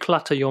helps you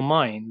declutter your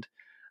mind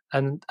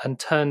and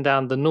turn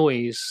down the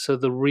noise, so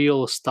the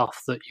real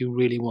stuff that you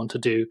really want to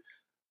do,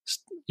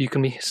 you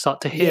can start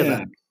to hear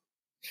that.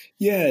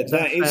 Yeah,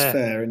 that is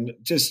fair. And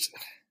just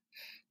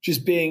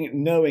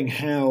knowing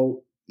how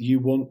you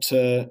want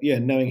to,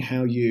 knowing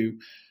how you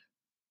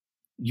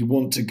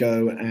want to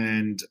go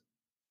and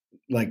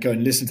go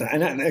and listen to that.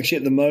 And actually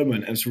at the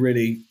moment, it's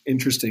really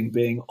interesting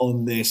being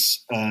on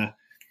this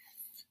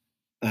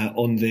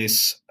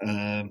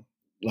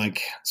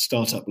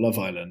startup Love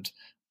Island,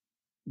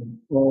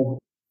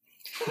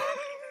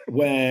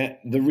 where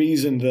the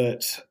reason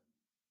that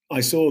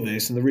I saw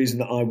this and the reason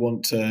that I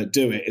want to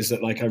do it is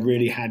that I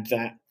really had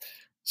that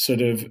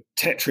sort of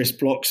Tetris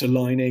blocks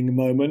aligning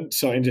moment.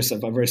 So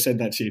I've already said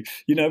that to you.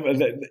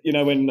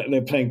 When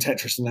they're playing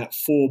Tetris and that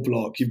 4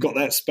 block, you've got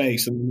that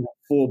space and that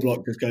 4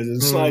 block just goes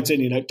and slides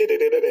in.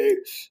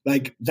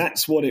 Like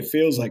that's what it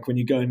feels like when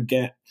you go and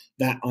get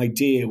that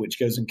idea which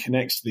goes and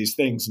connects to these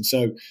things. And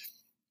so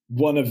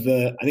one of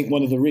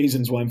the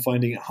reasons why I'm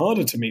finding it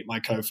harder to meet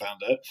my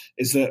co-founder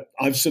is that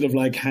I've sort of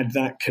had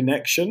that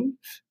connection,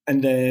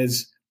 and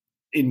there's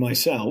in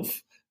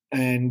myself,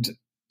 and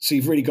so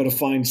you've really got to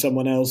find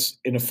someone else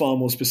in a far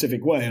more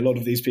specific way. A lot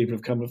of these people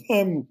have come with,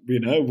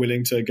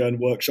 willing to go and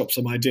workshop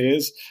some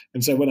ideas.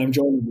 And so when I'm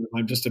joining them,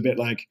 I'm just a bit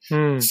like,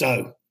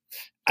 so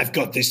I've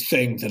got this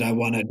thing that I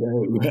want to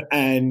do.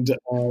 And,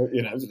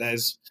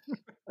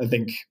 I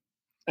think,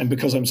 and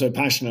because I'm so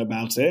passionate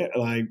about it,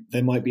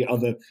 there might be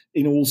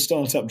in all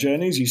startup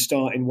journeys, you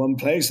start in one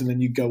place and then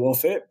you go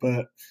off it.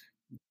 But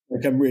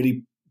I'm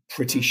really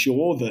pretty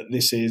sure that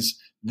this is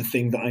the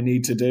thing that I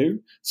need to do.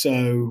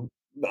 So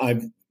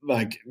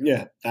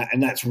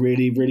and that's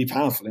really, really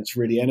powerful. It's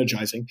really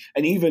energizing.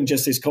 And even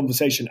just this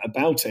conversation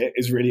about it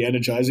is really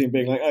energizing,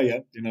 being like, oh yeah,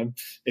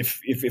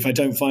 if I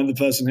don't find the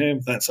person here,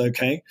 that's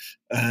okay.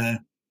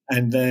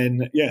 And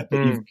then,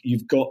 but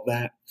you've got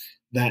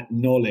that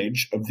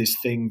knowledge of this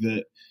thing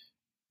that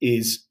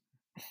is,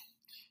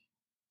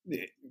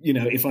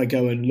 if I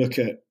go and look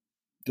at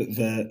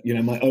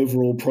my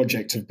overall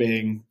project of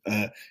being,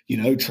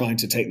 trying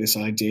to take this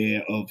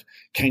idea of,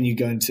 can you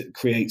go and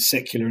create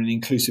secular and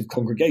inclusive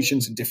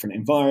congregations in different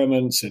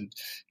environments, and,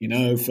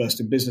 first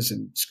in business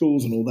and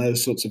schools and all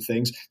those sorts of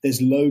things.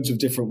 There's loads of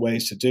different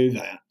ways to do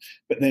that.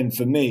 But then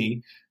for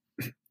me,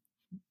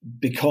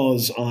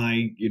 because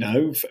I,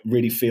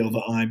 really feel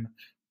that I'm,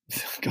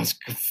 God,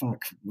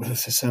 fuck,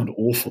 this sound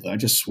awful though. I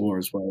just swore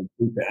as well.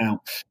 Keep it out.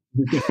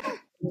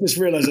 I just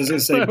realized I was going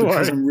to say,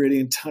 because I'm really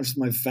in touch with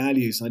my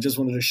values, and I just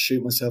wanted to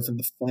shoot myself in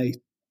the face.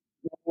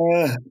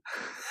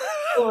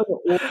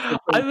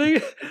 I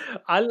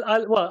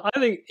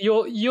think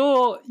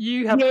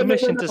you have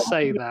permission to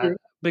say that,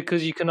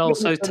 because you can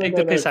also take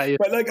the piss out of you.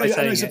 But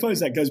I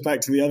suppose that goes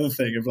back to the other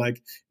thing of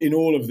in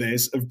all of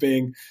this of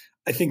being,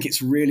 I think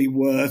it's really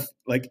worth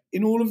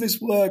in all of this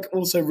work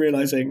also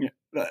realizing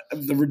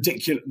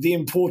the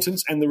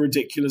importance and the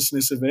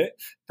ridiculousness of it.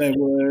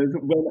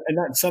 And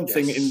that's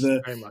something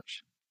very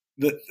much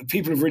that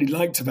people have really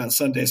liked about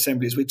Sunday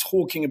Assembly, is we're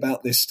talking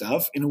about this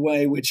stuff in a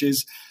way which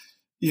is,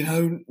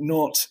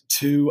 not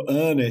too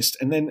earnest.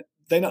 And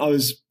then I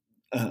was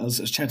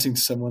chatting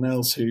to someone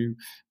else who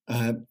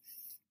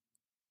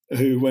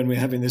when we're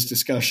having this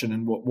discussion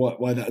and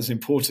why that is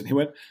important, he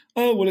went,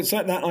 oh, well, it's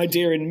like that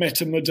idea in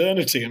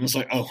meta-modernity. And I was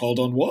like, oh, hold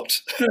on,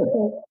 what?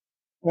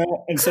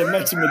 And so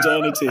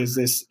meta-modernity is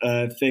this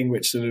thing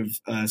which sort of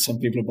some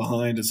people are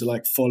behind as a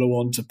like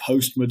follow-on to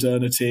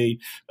post-modernity,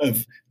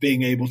 of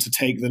being able to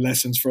take the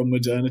lessons from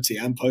modernity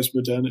and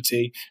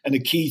post-modernity. And a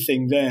key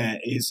thing there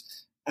is,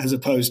 as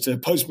opposed to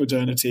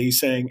post-modernity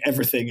saying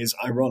everything is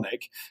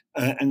ironic,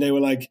 and they were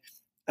like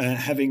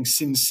having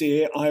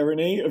sincere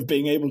irony of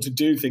being able to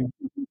do things.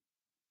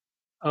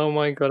 Oh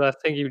my God, I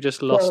think you've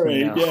just lost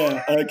me now.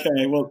 Yeah,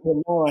 okay, well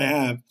now I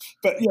have.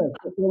 But yeah,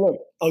 look,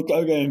 I'll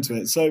go into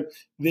it. So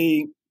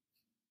there's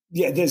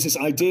this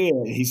idea,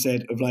 he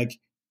said, of like,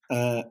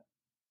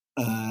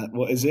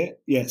 what is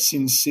it? Yeah,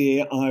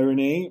 sincere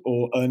irony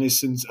or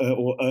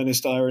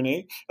earnest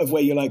irony, of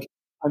where you're like,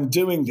 I'm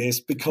doing this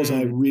because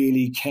I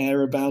really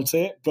care about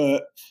it,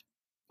 but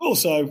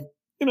also,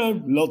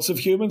 lots of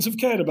humans have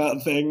cared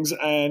about things,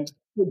 and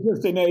it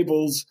just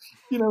enables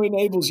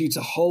you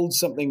to hold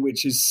something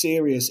which is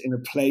serious in a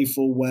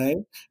playful way.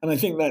 And I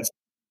think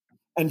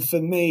and for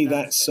me,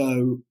 that's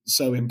so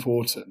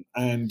important.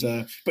 And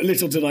but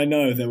little did I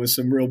know there were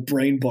some real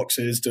brain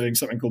boxes doing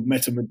something called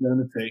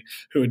meta-modernity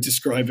who are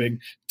describing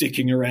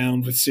dicking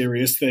around with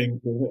serious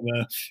things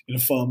in a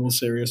far more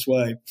serious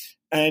way.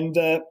 And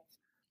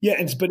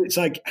but it's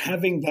like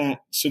having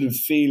that sort of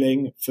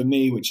feeling for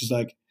me, which is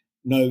like,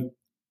 no,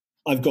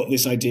 I've got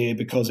this idea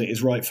because it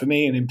is right for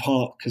me, and in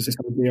part because this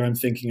idea I'm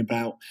thinking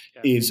about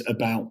is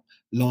about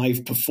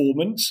live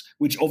performance,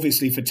 which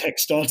obviously for tech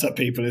startup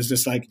people is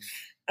just like,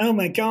 oh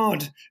my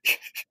God,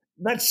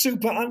 that's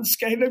super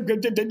unscalable.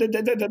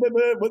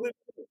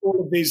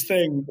 All of these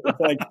things. It's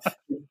like,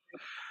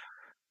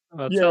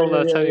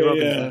 Tony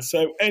Robbins. Yeah.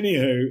 So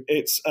anywho,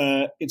 it's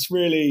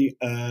really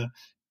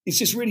it's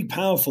just really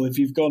powerful if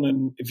you've gone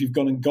and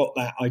got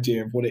that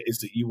idea of what it is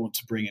that you want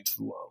to bring into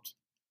the world.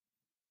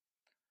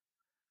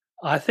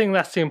 I think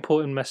that's the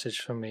important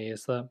message for me,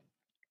 is that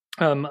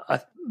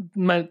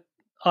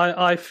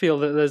I feel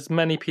that there's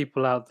many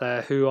people out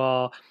there who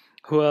are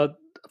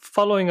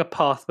following a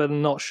path but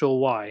not sure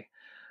why,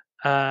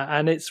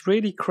 and it's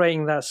really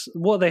creating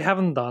what they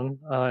haven't done.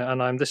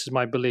 And this is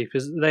my belief,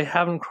 is they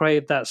haven't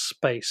created that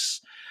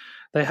space.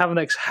 They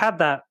haven't had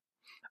that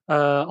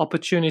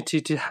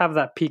opportunity to have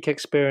that peak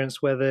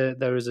experience where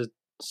there is a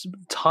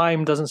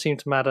time doesn't seem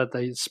to matter,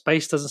 the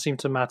space doesn't seem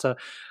to matter.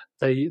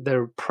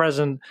 They're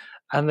present,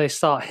 and they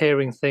start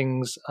hearing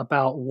things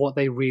about what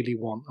they really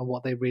want and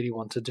what they really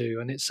want to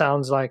do. And it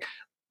sounds like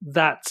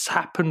that's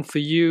happened for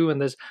you, and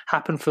there's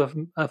happened for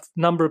a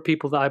number of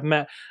people that I've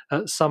met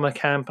at summer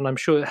camp, and I'm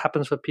sure it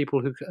happens for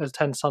people who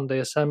attend Sunday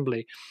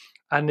Assembly.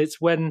 And that's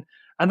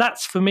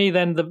for me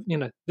then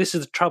this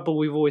is the trouble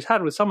we've always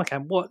had with summer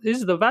camp. What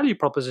is the value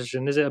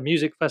proposition? Is it a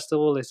music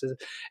festival? Is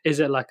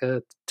it like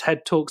a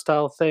TED Talk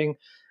style thing?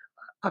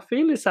 I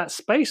feel it's that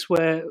space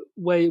where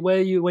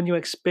you, when you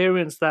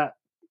experience that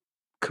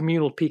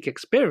communal peak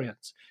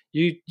experience,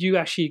 you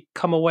actually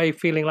come away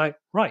feeling like,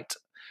 right,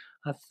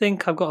 I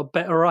think I've got a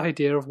better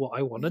idea of what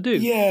I want to do.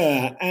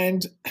 Yeah,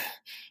 and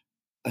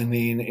I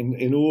mean,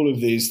 in all of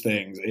these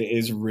things,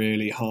 it's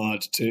really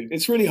hard to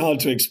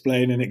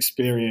explain an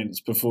experience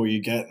before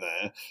you get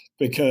there,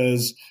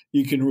 because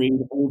you can read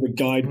all the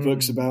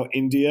guidebooks about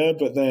India,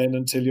 but then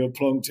until you're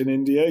plonked in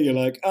India, you're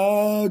like,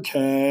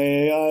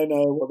 okay, I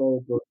know what they're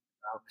talking about.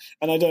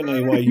 And I don't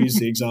know why I use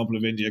the example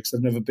of India, because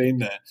I've never been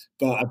there,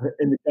 but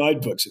in the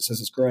guidebooks it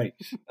says it's great.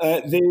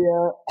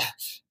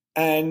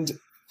 And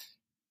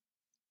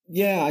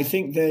yeah, I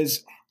think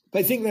that's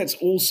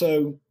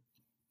also.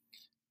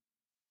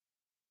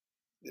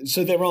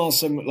 So there are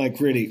some like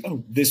really,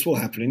 this will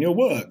happen in your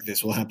work,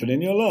 this will happen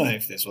in your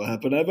life, this will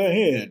happen over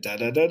here, da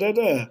da da da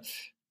da.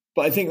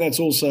 But I think that's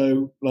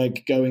also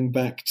like going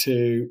back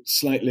to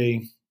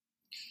slightly,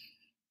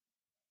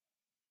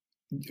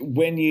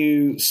 when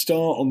you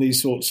start on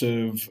these sorts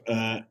of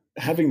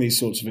having these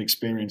sorts of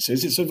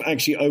experiences, it sort of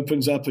actually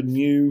opens up a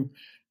new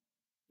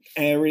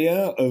area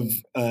of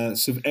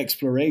sort of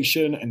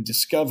exploration and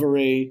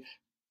discovery,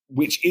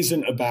 which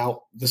isn't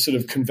about the sort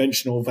of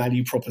conventional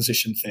value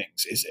proposition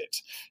things, is it?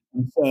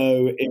 And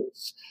so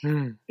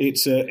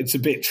it's a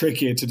bit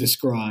trickier to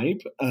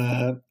describe,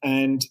 but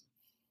then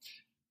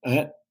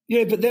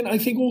I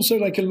think also,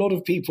 like, a lot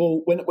of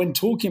people, when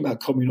talking about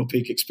communal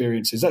peak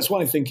experiences, that's why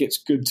I think it's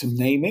good to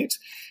name it,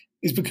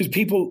 is because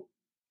people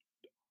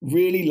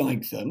really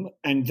like them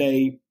and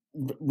they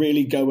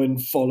really go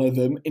and follow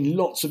them in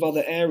lots of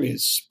other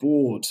areas,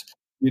 sport,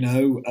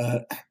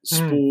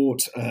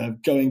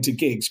 going to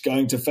gigs,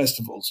 going to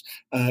festivals,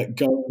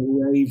 going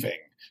raving,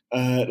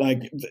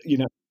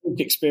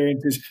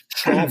 experiences,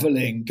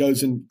 traveling,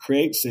 goes and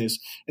creates this.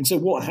 And so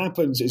what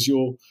happens is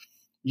you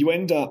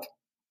end up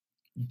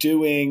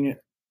doing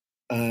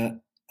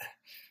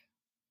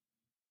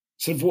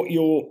sort of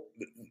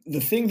the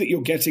thing that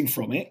you're getting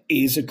from it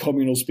is a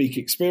communal speak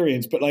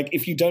experience. But like,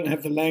 if you don't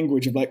have the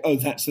language of like, oh,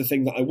 that's the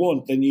thing that I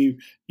want, then you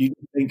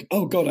think,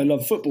 oh God, I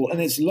love football,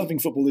 and loving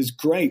football is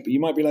great. But you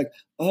might be like,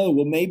 oh,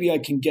 well, maybe I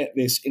can get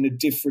this in a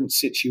different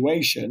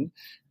situation,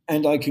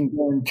 and I can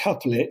go and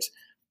couple it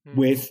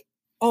with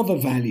other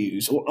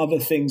values or other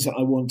things that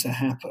I want to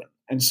happen.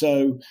 And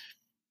so,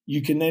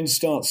 you can then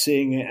start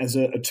seeing it as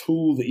a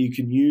tool that you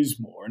can use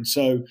more. And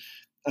so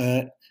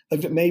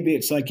maybe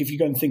it's like if you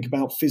go and think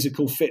about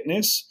physical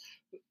fitness,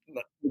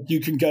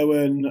 you can go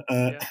and,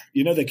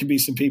 there can be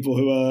some people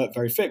who are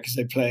very fit because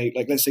they play,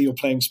 like, let's say you're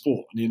playing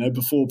sport. And,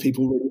 before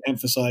people really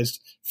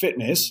emphasized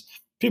fitness,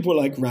 people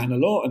like ran a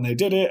lot and they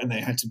did it and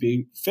they had to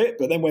be fit.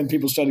 But then when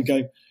people started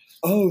going,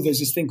 oh, there's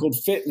this thing called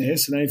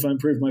fitness, and if I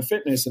improve my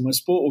fitness, then my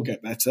sport will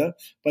get better.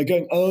 By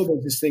going, oh,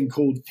 there's this thing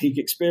called peak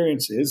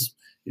experiences,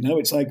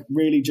 it's like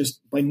really just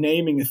by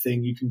naming a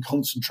thing, you can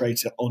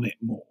concentrate on it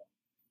more.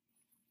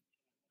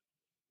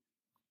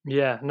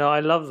 Yeah, no, I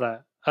love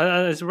that.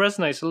 And it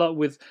resonates a lot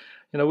with,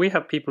 we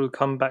have people who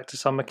come back to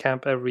summer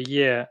camp every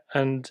year,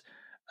 and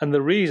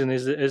the reason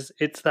is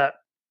it's that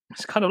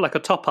it's kind of like a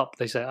top up.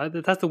 They say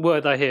that's the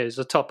word I hear, is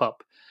a top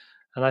up.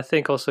 And I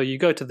think also you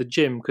go to the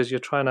gym because you're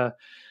trying to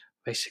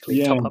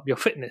basically top up your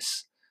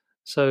fitness.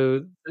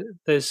 So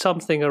there's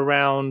something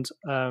around,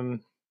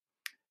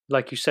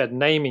 like you said,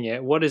 naming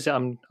it. What is it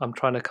I'm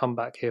trying to come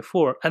back here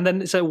for? And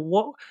then so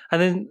what? And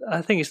then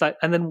I think it's like,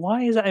 and then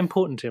why is that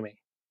important to me?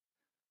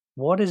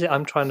 What is it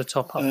I'm trying to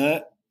top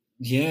up?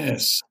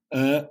 Yes.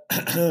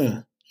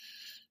 The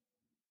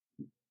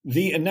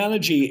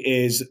analogy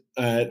is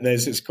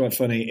it's quite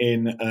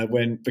funny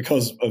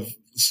because of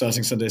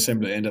starting Sunday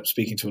Assembly, I end up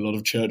speaking to a lot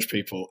of church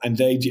people, and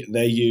they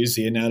use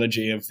the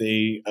analogy of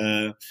the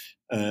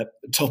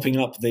topping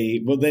up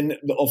then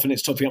often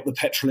it's topping up the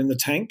petrol in the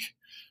tank.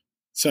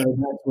 So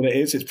that's what it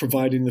is. It's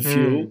providing the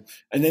fuel.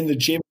 And then the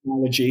gym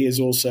analogy is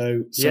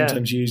also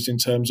sometimes used in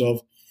terms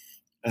of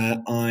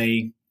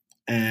I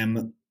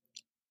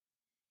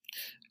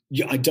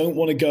don't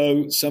want to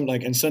go in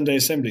Sunday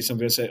Assembly,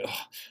 somebody will say,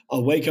 oh,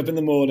 I'll wake up in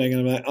the morning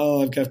and I'm like,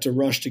 oh, I've got to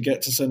rush to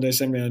get to Sunday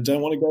Assembly and I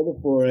don't want to go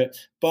before it.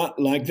 But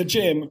like the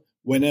gym,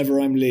 whenever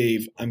I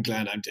leave, I'm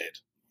glad I did.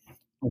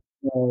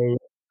 So,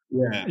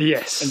 yeah.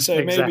 Yes. And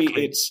so maybe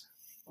it's,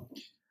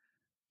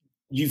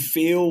 you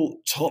feel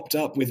topped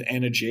up with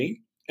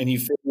energy and you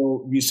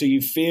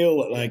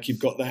feel like you've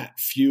got that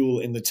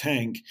fuel in the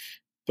tank,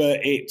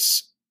 but it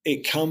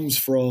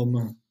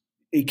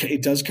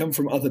does come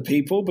from other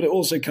people, but it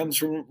also comes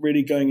from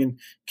really going and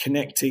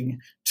connecting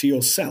to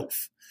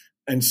yourself.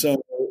 And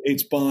so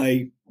it's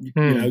by,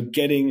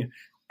 getting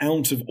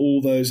out of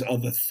all those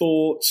other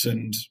thoughts.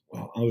 And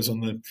I was on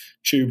the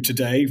tube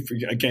today,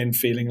 again,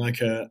 feeling like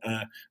a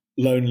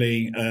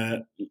lonely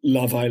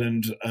Love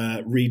Island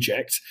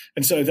reject.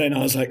 And so then I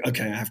was like,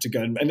 okay, I have to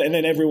go. And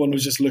then everyone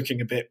was just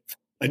looking a bit.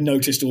 I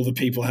noticed all the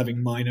people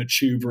having minor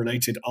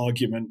tube-related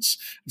arguments.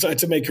 So I had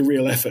to make a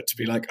real effort to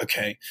be like,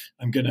 okay,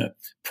 I'm going to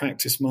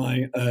practice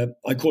my,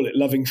 I call it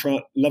loving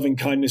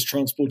kindness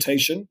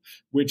transportation,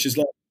 which is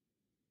like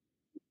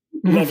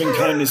loving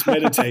kindness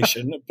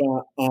meditation,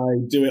 but I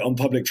do it on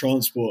public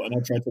transport and I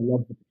try to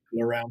love the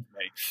people around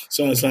me.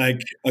 So I was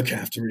like, okay, I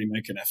have to really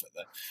make an effort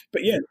there.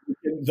 But yeah,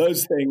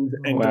 those things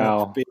end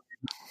up being...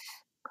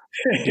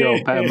 You're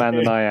a better man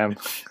than I am.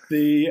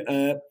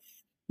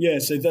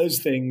 So those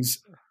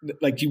things,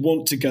 like you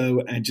want to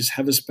go and just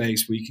have a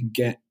space where you can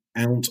get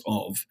out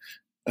of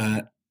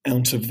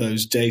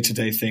those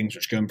day-to-day things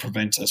which go and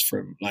prevent us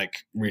from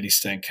like really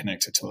staying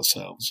connected to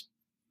ourselves.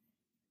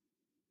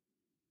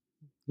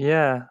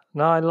 Yeah,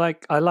 no, I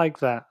like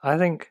that. I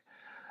think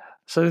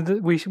so.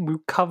 We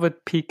covered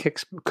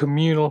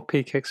communal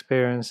peak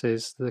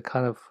experiences, the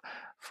kind of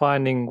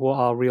finding what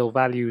our real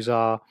values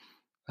are,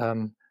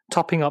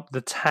 topping up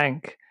the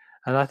tank,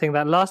 and I think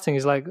that last thing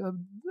is like,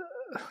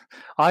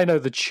 I know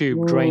the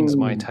tube drains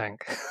my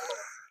tank,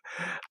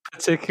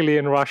 particularly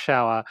in rush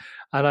hour,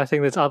 and I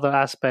think there's other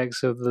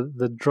aspects of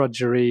the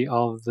drudgery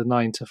of the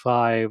 9 to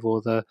 5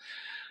 or the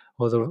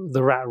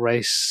rat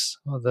race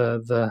or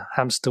the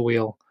hamster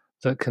wheel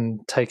that can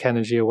take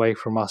energy away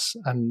from us,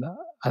 and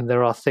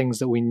there are things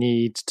that we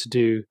need to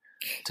do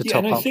to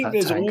top up that tank. And I think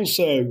there's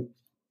also,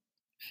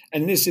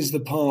 and this is the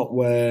part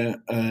where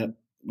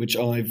which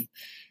I've,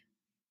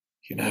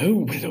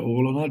 with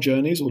all on our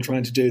journeys, all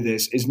trying to do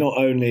this, is not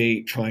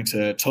only trying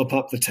to top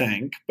up the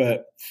tank,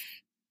 but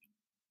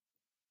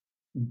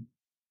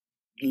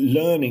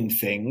learning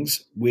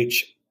things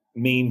which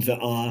mean that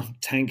our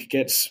tank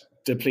gets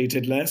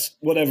depleted less,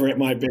 whatever it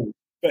might be.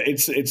 But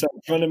it's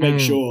trying to make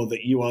sure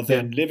that you are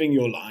then living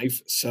your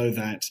life so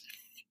that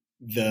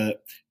the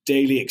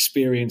daily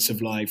experience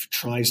of life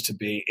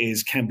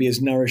can be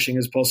as nourishing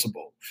as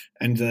possible.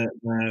 And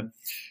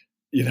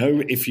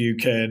if you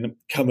can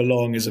come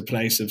along as a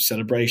place of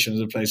celebration, as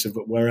a place of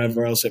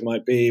wherever else it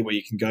might be, where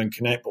you can go and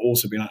connect, but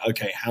also be like,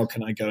 okay, how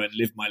can I go and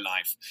live my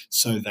life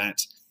so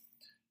that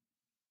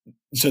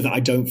I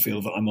don't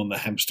feel that I'm on the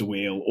hamster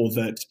wheel, or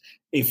that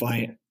if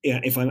I'm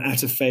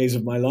at a phase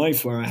of my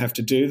life where I have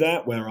to do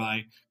that, where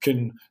I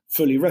can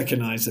fully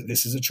recognize that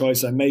this is a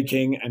choice I'm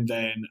making, and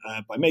then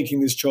by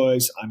making this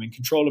choice, I'm in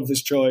control of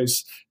this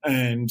choice,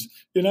 and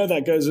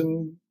that goes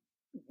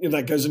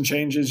and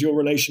changes your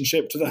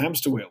relationship to the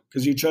hamster wheel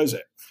because you chose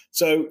it.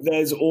 So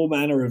there's all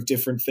manner of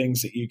different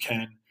things that you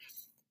can,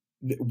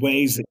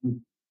 ways that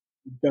you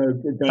go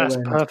That's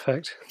and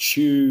perfect.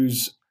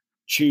 choose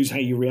how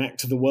you react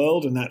to the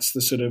world, and that's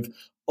the sort of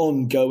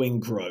ongoing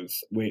growth,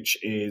 which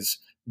is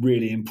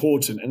really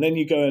important. And then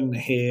you go and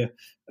hear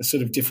a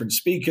sort of different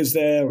speakers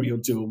there, or you'll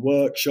do a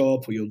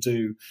workshop, or you'll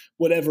do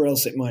whatever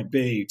else it might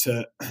be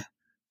to,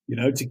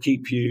 to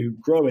keep you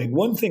growing.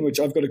 One thing which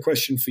I've got a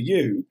question for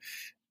you,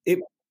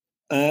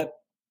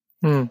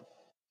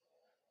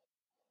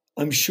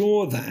 I'm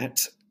sure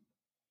that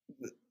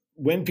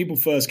when people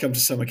first come to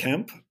summer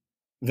camp,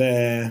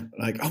 they're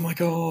like, oh my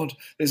God,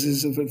 this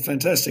is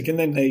fantastic. And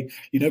then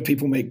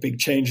people make big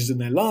changes in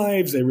their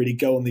lives. They really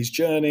go on these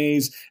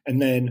journeys. And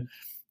then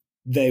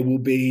they will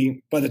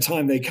be, by the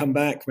time they come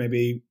back,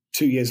 maybe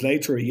 2 years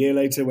later, a year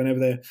later,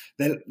 whenever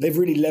they've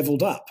really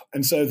leveled up.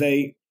 And so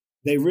they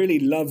really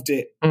loved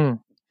it.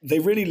 They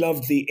really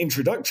loved the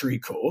introductory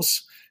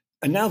course.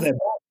 And now they're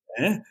back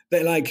there.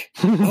 They're like,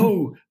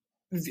 oh,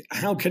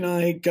 how can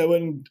I go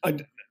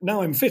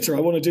now I'm fitter.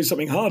 I want to do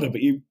something harder, but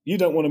you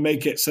don't want to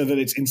make it so that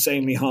it's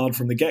insanely hard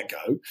from the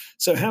get-go.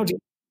 So how do you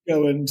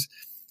go and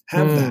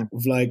have that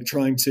of like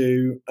trying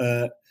to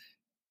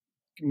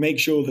make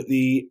sure that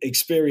the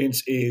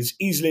experience is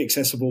easily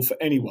accessible for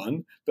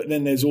anyone, but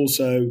then there's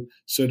also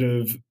sort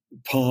of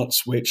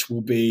parts which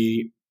will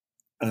be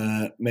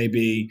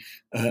maybe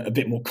a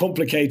bit more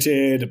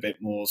complicated, a bit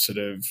more sort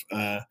of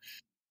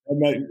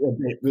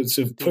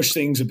push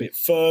things a bit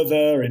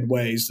further in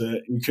ways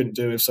that you couldn't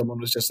do if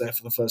someone was just there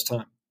for the first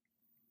time.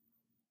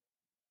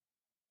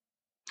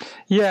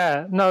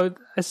 Yeah, no,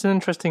 it's an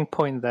interesting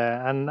point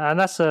there, and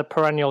that's a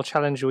perennial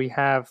challenge we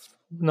have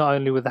not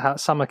only with the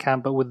summer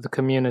camp but with the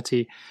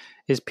community.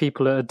 Is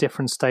people at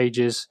different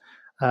stages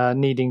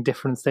needing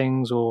different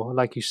things, or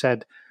like you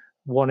said,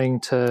 wanting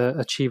to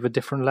achieve a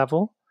different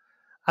level.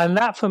 And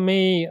that for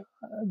me,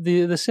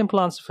 the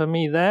simple answer for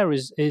me there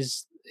is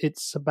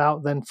it's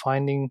about then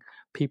finding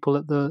people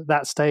at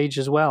that stage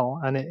as well,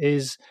 and it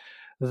is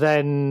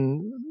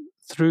then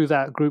through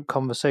that group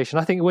conversation.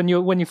 I think when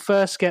you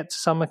first get to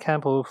summer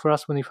camp, or for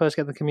us when you first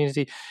get to the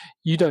community,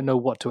 you don't know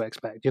what to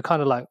expect. You're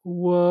kind of like,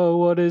 whoa,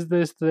 what is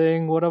this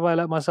thing? What have I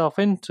let myself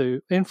in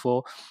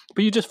for?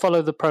 But you just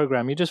follow the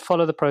program, you just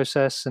follow the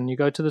process, and you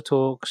go to the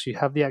talks, you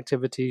have the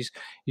activities,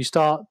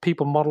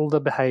 people model the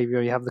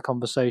behavior, you have the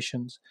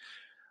conversations.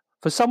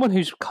 For someone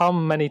who's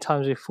come many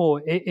times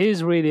before, it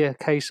is really a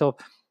case of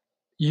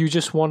you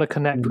just want to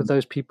connect with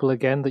those people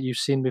again that you've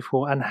seen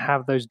before and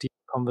have those deep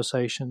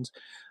conversations.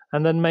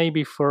 And then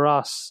maybe for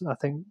us, I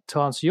think to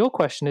answer your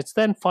question, it's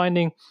then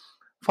finding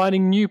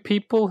new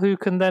people who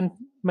can then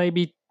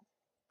maybe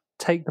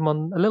take them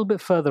on a little bit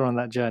further on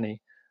that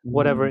journey,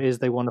 whatever it is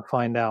they want to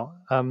find out.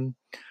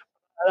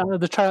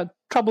 The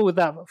trouble with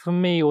that for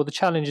me, or the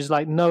challenge, is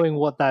like knowing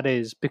what that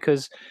is,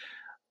 because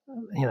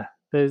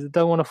they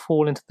don't want to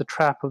fall into the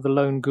trap of the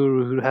lone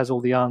guru who has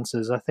all the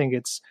answers. I think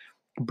it's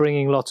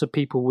bringing lots of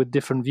people with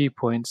different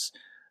viewpoints,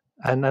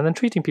 and then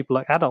treating people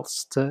like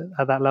adults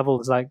at that level.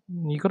 Is like,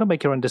 you've got to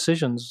make your own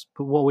decisions.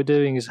 But what we're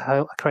doing is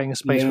creating a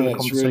space for the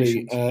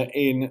conversations.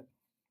 Really,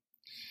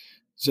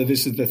 so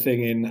this is the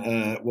thing in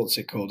what's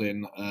it called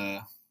in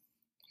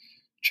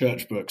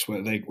church books,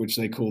 which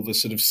they call the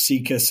sort of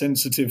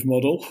seeker-sensitive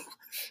model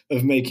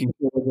of making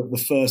sure that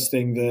the first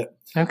thing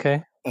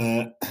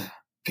that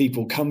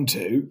people come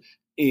to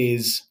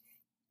is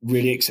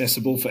really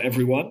accessible for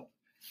everyone,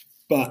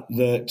 but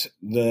then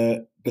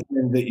that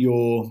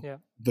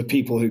the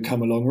people who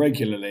come along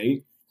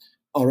regularly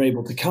are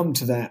able to come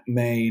to that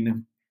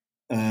main.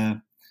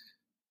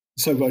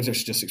 So I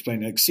should just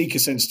explain. Like, seeker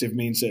sensitive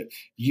means that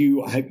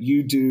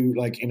you do,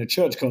 like in a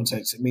church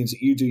context, it means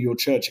that you do your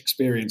church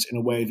experience in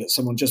a way that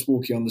someone just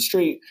walking on the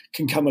street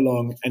can come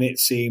along and it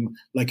seem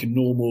like a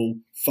normal,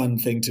 fun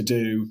thing to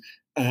do.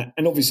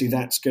 And obviously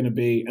that's going to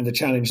be, and the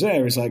challenge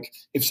there is like,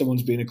 if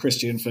someone's been a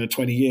Christian for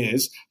 20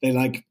 years,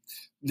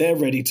 they're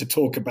ready to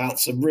talk about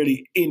some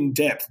really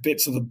in-depth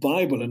bits of the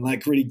Bible and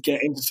like really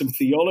get into some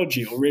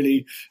theology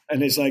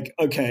and it's like,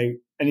 okay.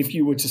 And if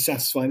you were to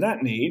satisfy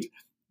that need,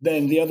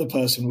 then the other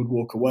person would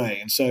walk away.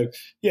 And so,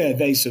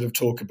 they sort of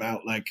talk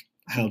about like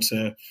how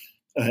to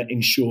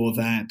ensure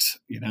that,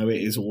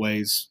 it is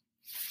always,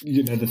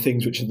 the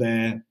things which are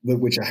there,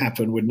 which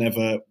happen would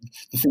never,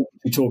 the things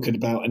we're talking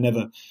about are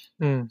never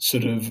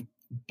sort of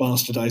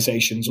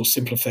bastardizations or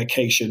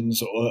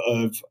simplifications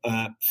of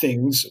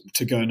things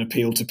to go and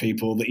appeal to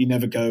people, that you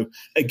never go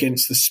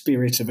against the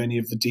spirit of any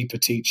of the deeper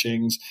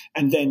teachings,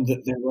 and then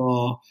that there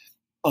are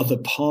other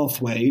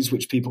pathways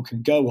which people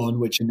can go on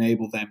which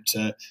enable them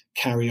to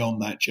carry on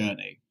that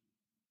journey.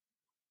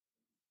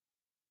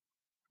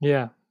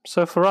 Yeah.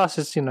 So for us,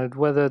 it's,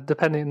 whether,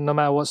 depending, no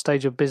matter what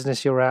stage of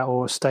business you're at,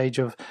 or stage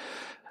of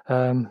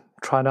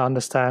trying to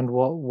understand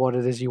what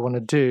it is you want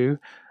to do,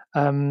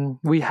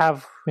 we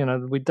have,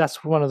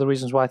 that's one of the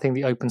reasons why I think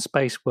the open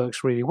space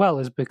works really well,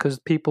 is because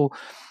people,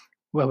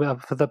 well,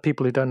 for the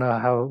people who don't know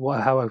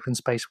how open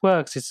space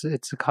works,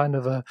 it's a kind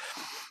of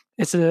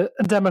it's a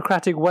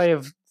democratic way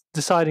of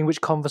deciding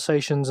which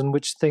conversations and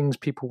which things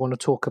people want to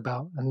talk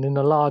about. And in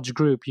a large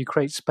group, you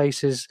create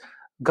spaces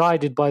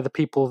guided by the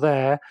people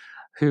there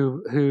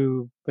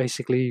who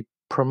basically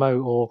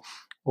promote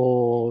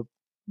or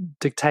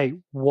dictate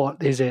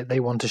what is it they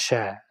want to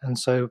share. And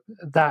so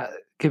that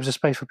gives a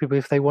space for people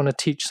if they want to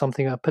teach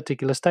something at a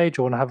particular stage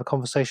or want to have a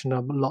conversation a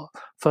lot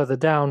further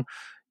down.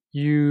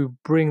 You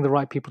bring the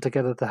right people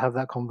together to have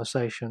that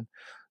conversation.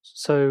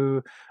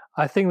 So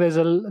I think there's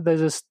at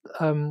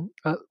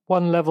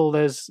one level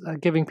there's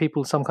giving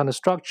people some kind of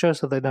structure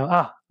so they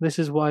know, this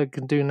is what I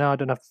can do now. I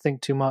don't have to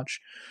think too much.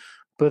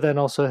 But then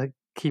also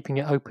keeping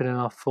it open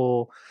enough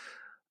for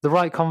the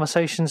right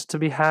conversations to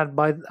be had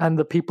and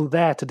the people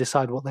there to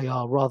decide what they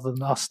are, rather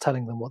than us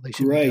telling them what they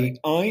should be doing.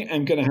 I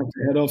am going to have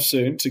to head off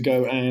soon to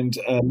go and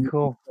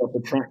cool.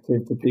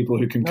 attractive to people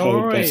who can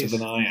code better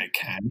than I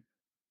can.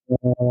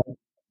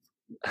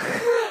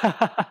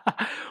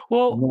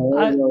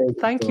 Well,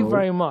 thank you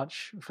very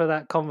much for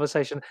that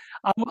conversation.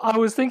 I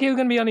was thinking it was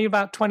going to be only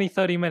about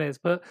 20-30 minutes,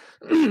 but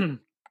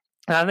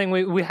I think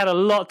we had a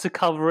lot to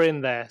cover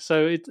in there.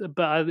 So it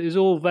was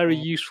all very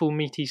useful,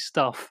 meaty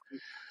stuff.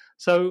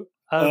 So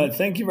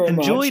thank you very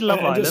much. Enjoy Love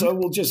Island. I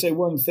will just say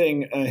one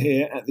thing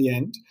here at the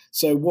end.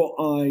 So as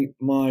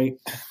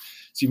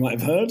you might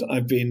have heard,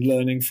 I've been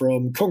learning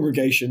from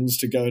congregations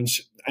to go and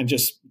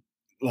just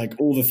like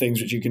all the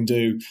things which you can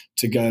do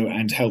to go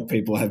and help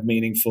people have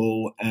meaning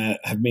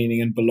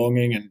and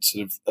belonging, and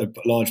sort of a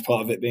large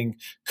part of it being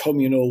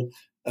communal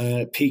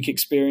peak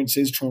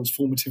experiences,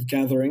 transformative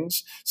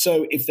gatherings.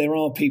 So if there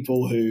are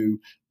people who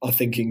are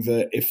thinking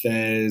that if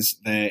they're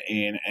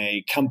in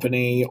a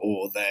company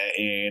or they're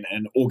in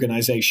an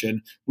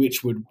organization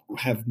which would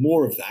have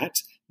more of that,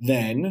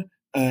 then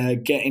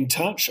get in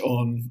touch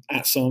on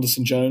at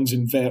Sanderson Jones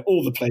in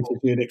all the places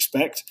you'd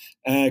expect,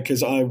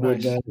 because I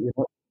would. Nice.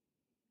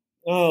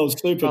 Oh,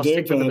 super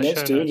duper!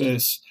 Let's do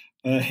this.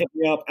 Hit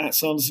me up at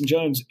Sanderson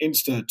Jones,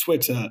 Insta,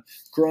 Twitter,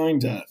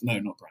 Grindr. No,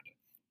 not Grindr.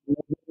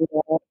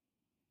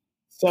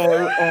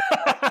 So,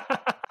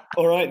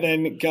 all right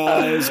then,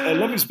 guys.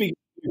 Lovely speaking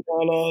to you,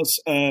 Carlos.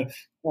 And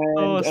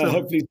awesome.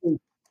 Hopefully,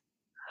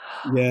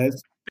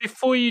 yes.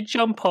 Before you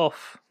jump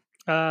off,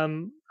 I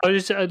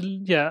just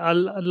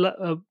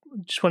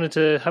just wanted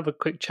to have a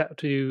quick chat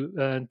to you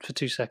for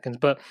 2 seconds.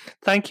 But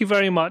thank you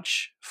very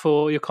much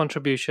for your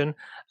contribution.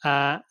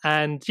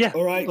 And yeah,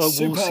 all right, we'll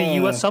see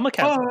you at summer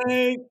camp.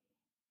 Bye.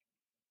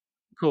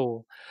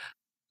 Cool.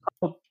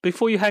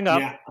 Before you hang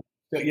up,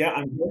 yeah,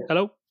 I'm here.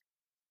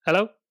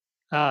 Hello.